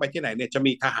ลินตันไปที่ไหนเนี่ยจะ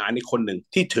มีทหารอีกคนหนึ่ง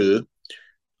ที่ถือ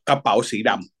กระเป๋าสี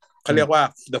ดำเขาเรียกว่า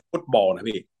the football นะ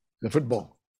พี่ the football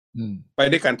ไป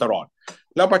ด้วยกันตลอด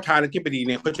แล้วประธานาธิบดีเ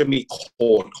นี่ยก็จะมีโ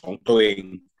ค้ดของตัวเอง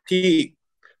ที่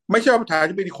ไม่ใช่ว่าประธานา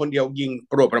ธิบดีคนเดียวยิง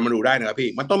กระโดดปรมาณูได้นะครับพี่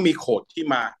มันต้องมีโค้ดที่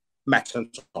มาแมทช์กัน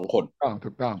2 คนถู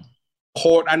กต้องโ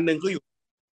ค้ดอันนึงก็อยู่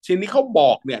สิ่งที่เขาบ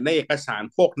อกเนี่ยในเอกสาร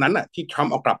พวกนั้นอ่ะที่ทรัม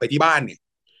ป์เอากลับไปที่บ้านเนี่ย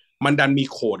มันดันมี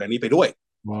โค้ดอันนี้ไปด้วย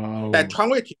แต่ทรัม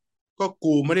ป์ก็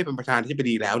กูไม่ได้เป็นประธานาธิบ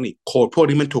ดีแล้วนี่โค้ดพวก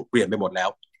นี้มันถูกเปลี่ยนไปหมดแล้ว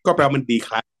ก็แปลว่ามันดีค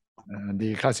ลา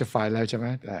สสิฟายแล้วใช่ไหม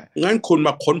แต่งั้นคุณม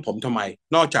าค้นผมทำไม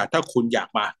นอกจากถ้าคุณอยาก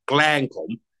มาแกล้งผม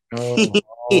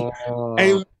ไอ้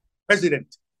president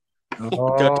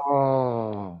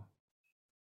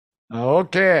โอ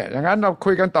เคอย่างนั้นเรา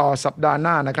คุยกันต่อสัปดาห์ห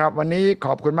น้านะครับวันนี้ข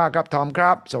อบคุณมากครับทอมค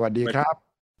รับสวัสดีครับ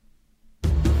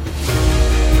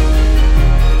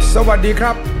สวัสดีค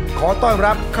รับขอต้อน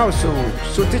รับเข้าสู่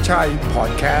สุทธิชัย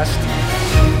Podcast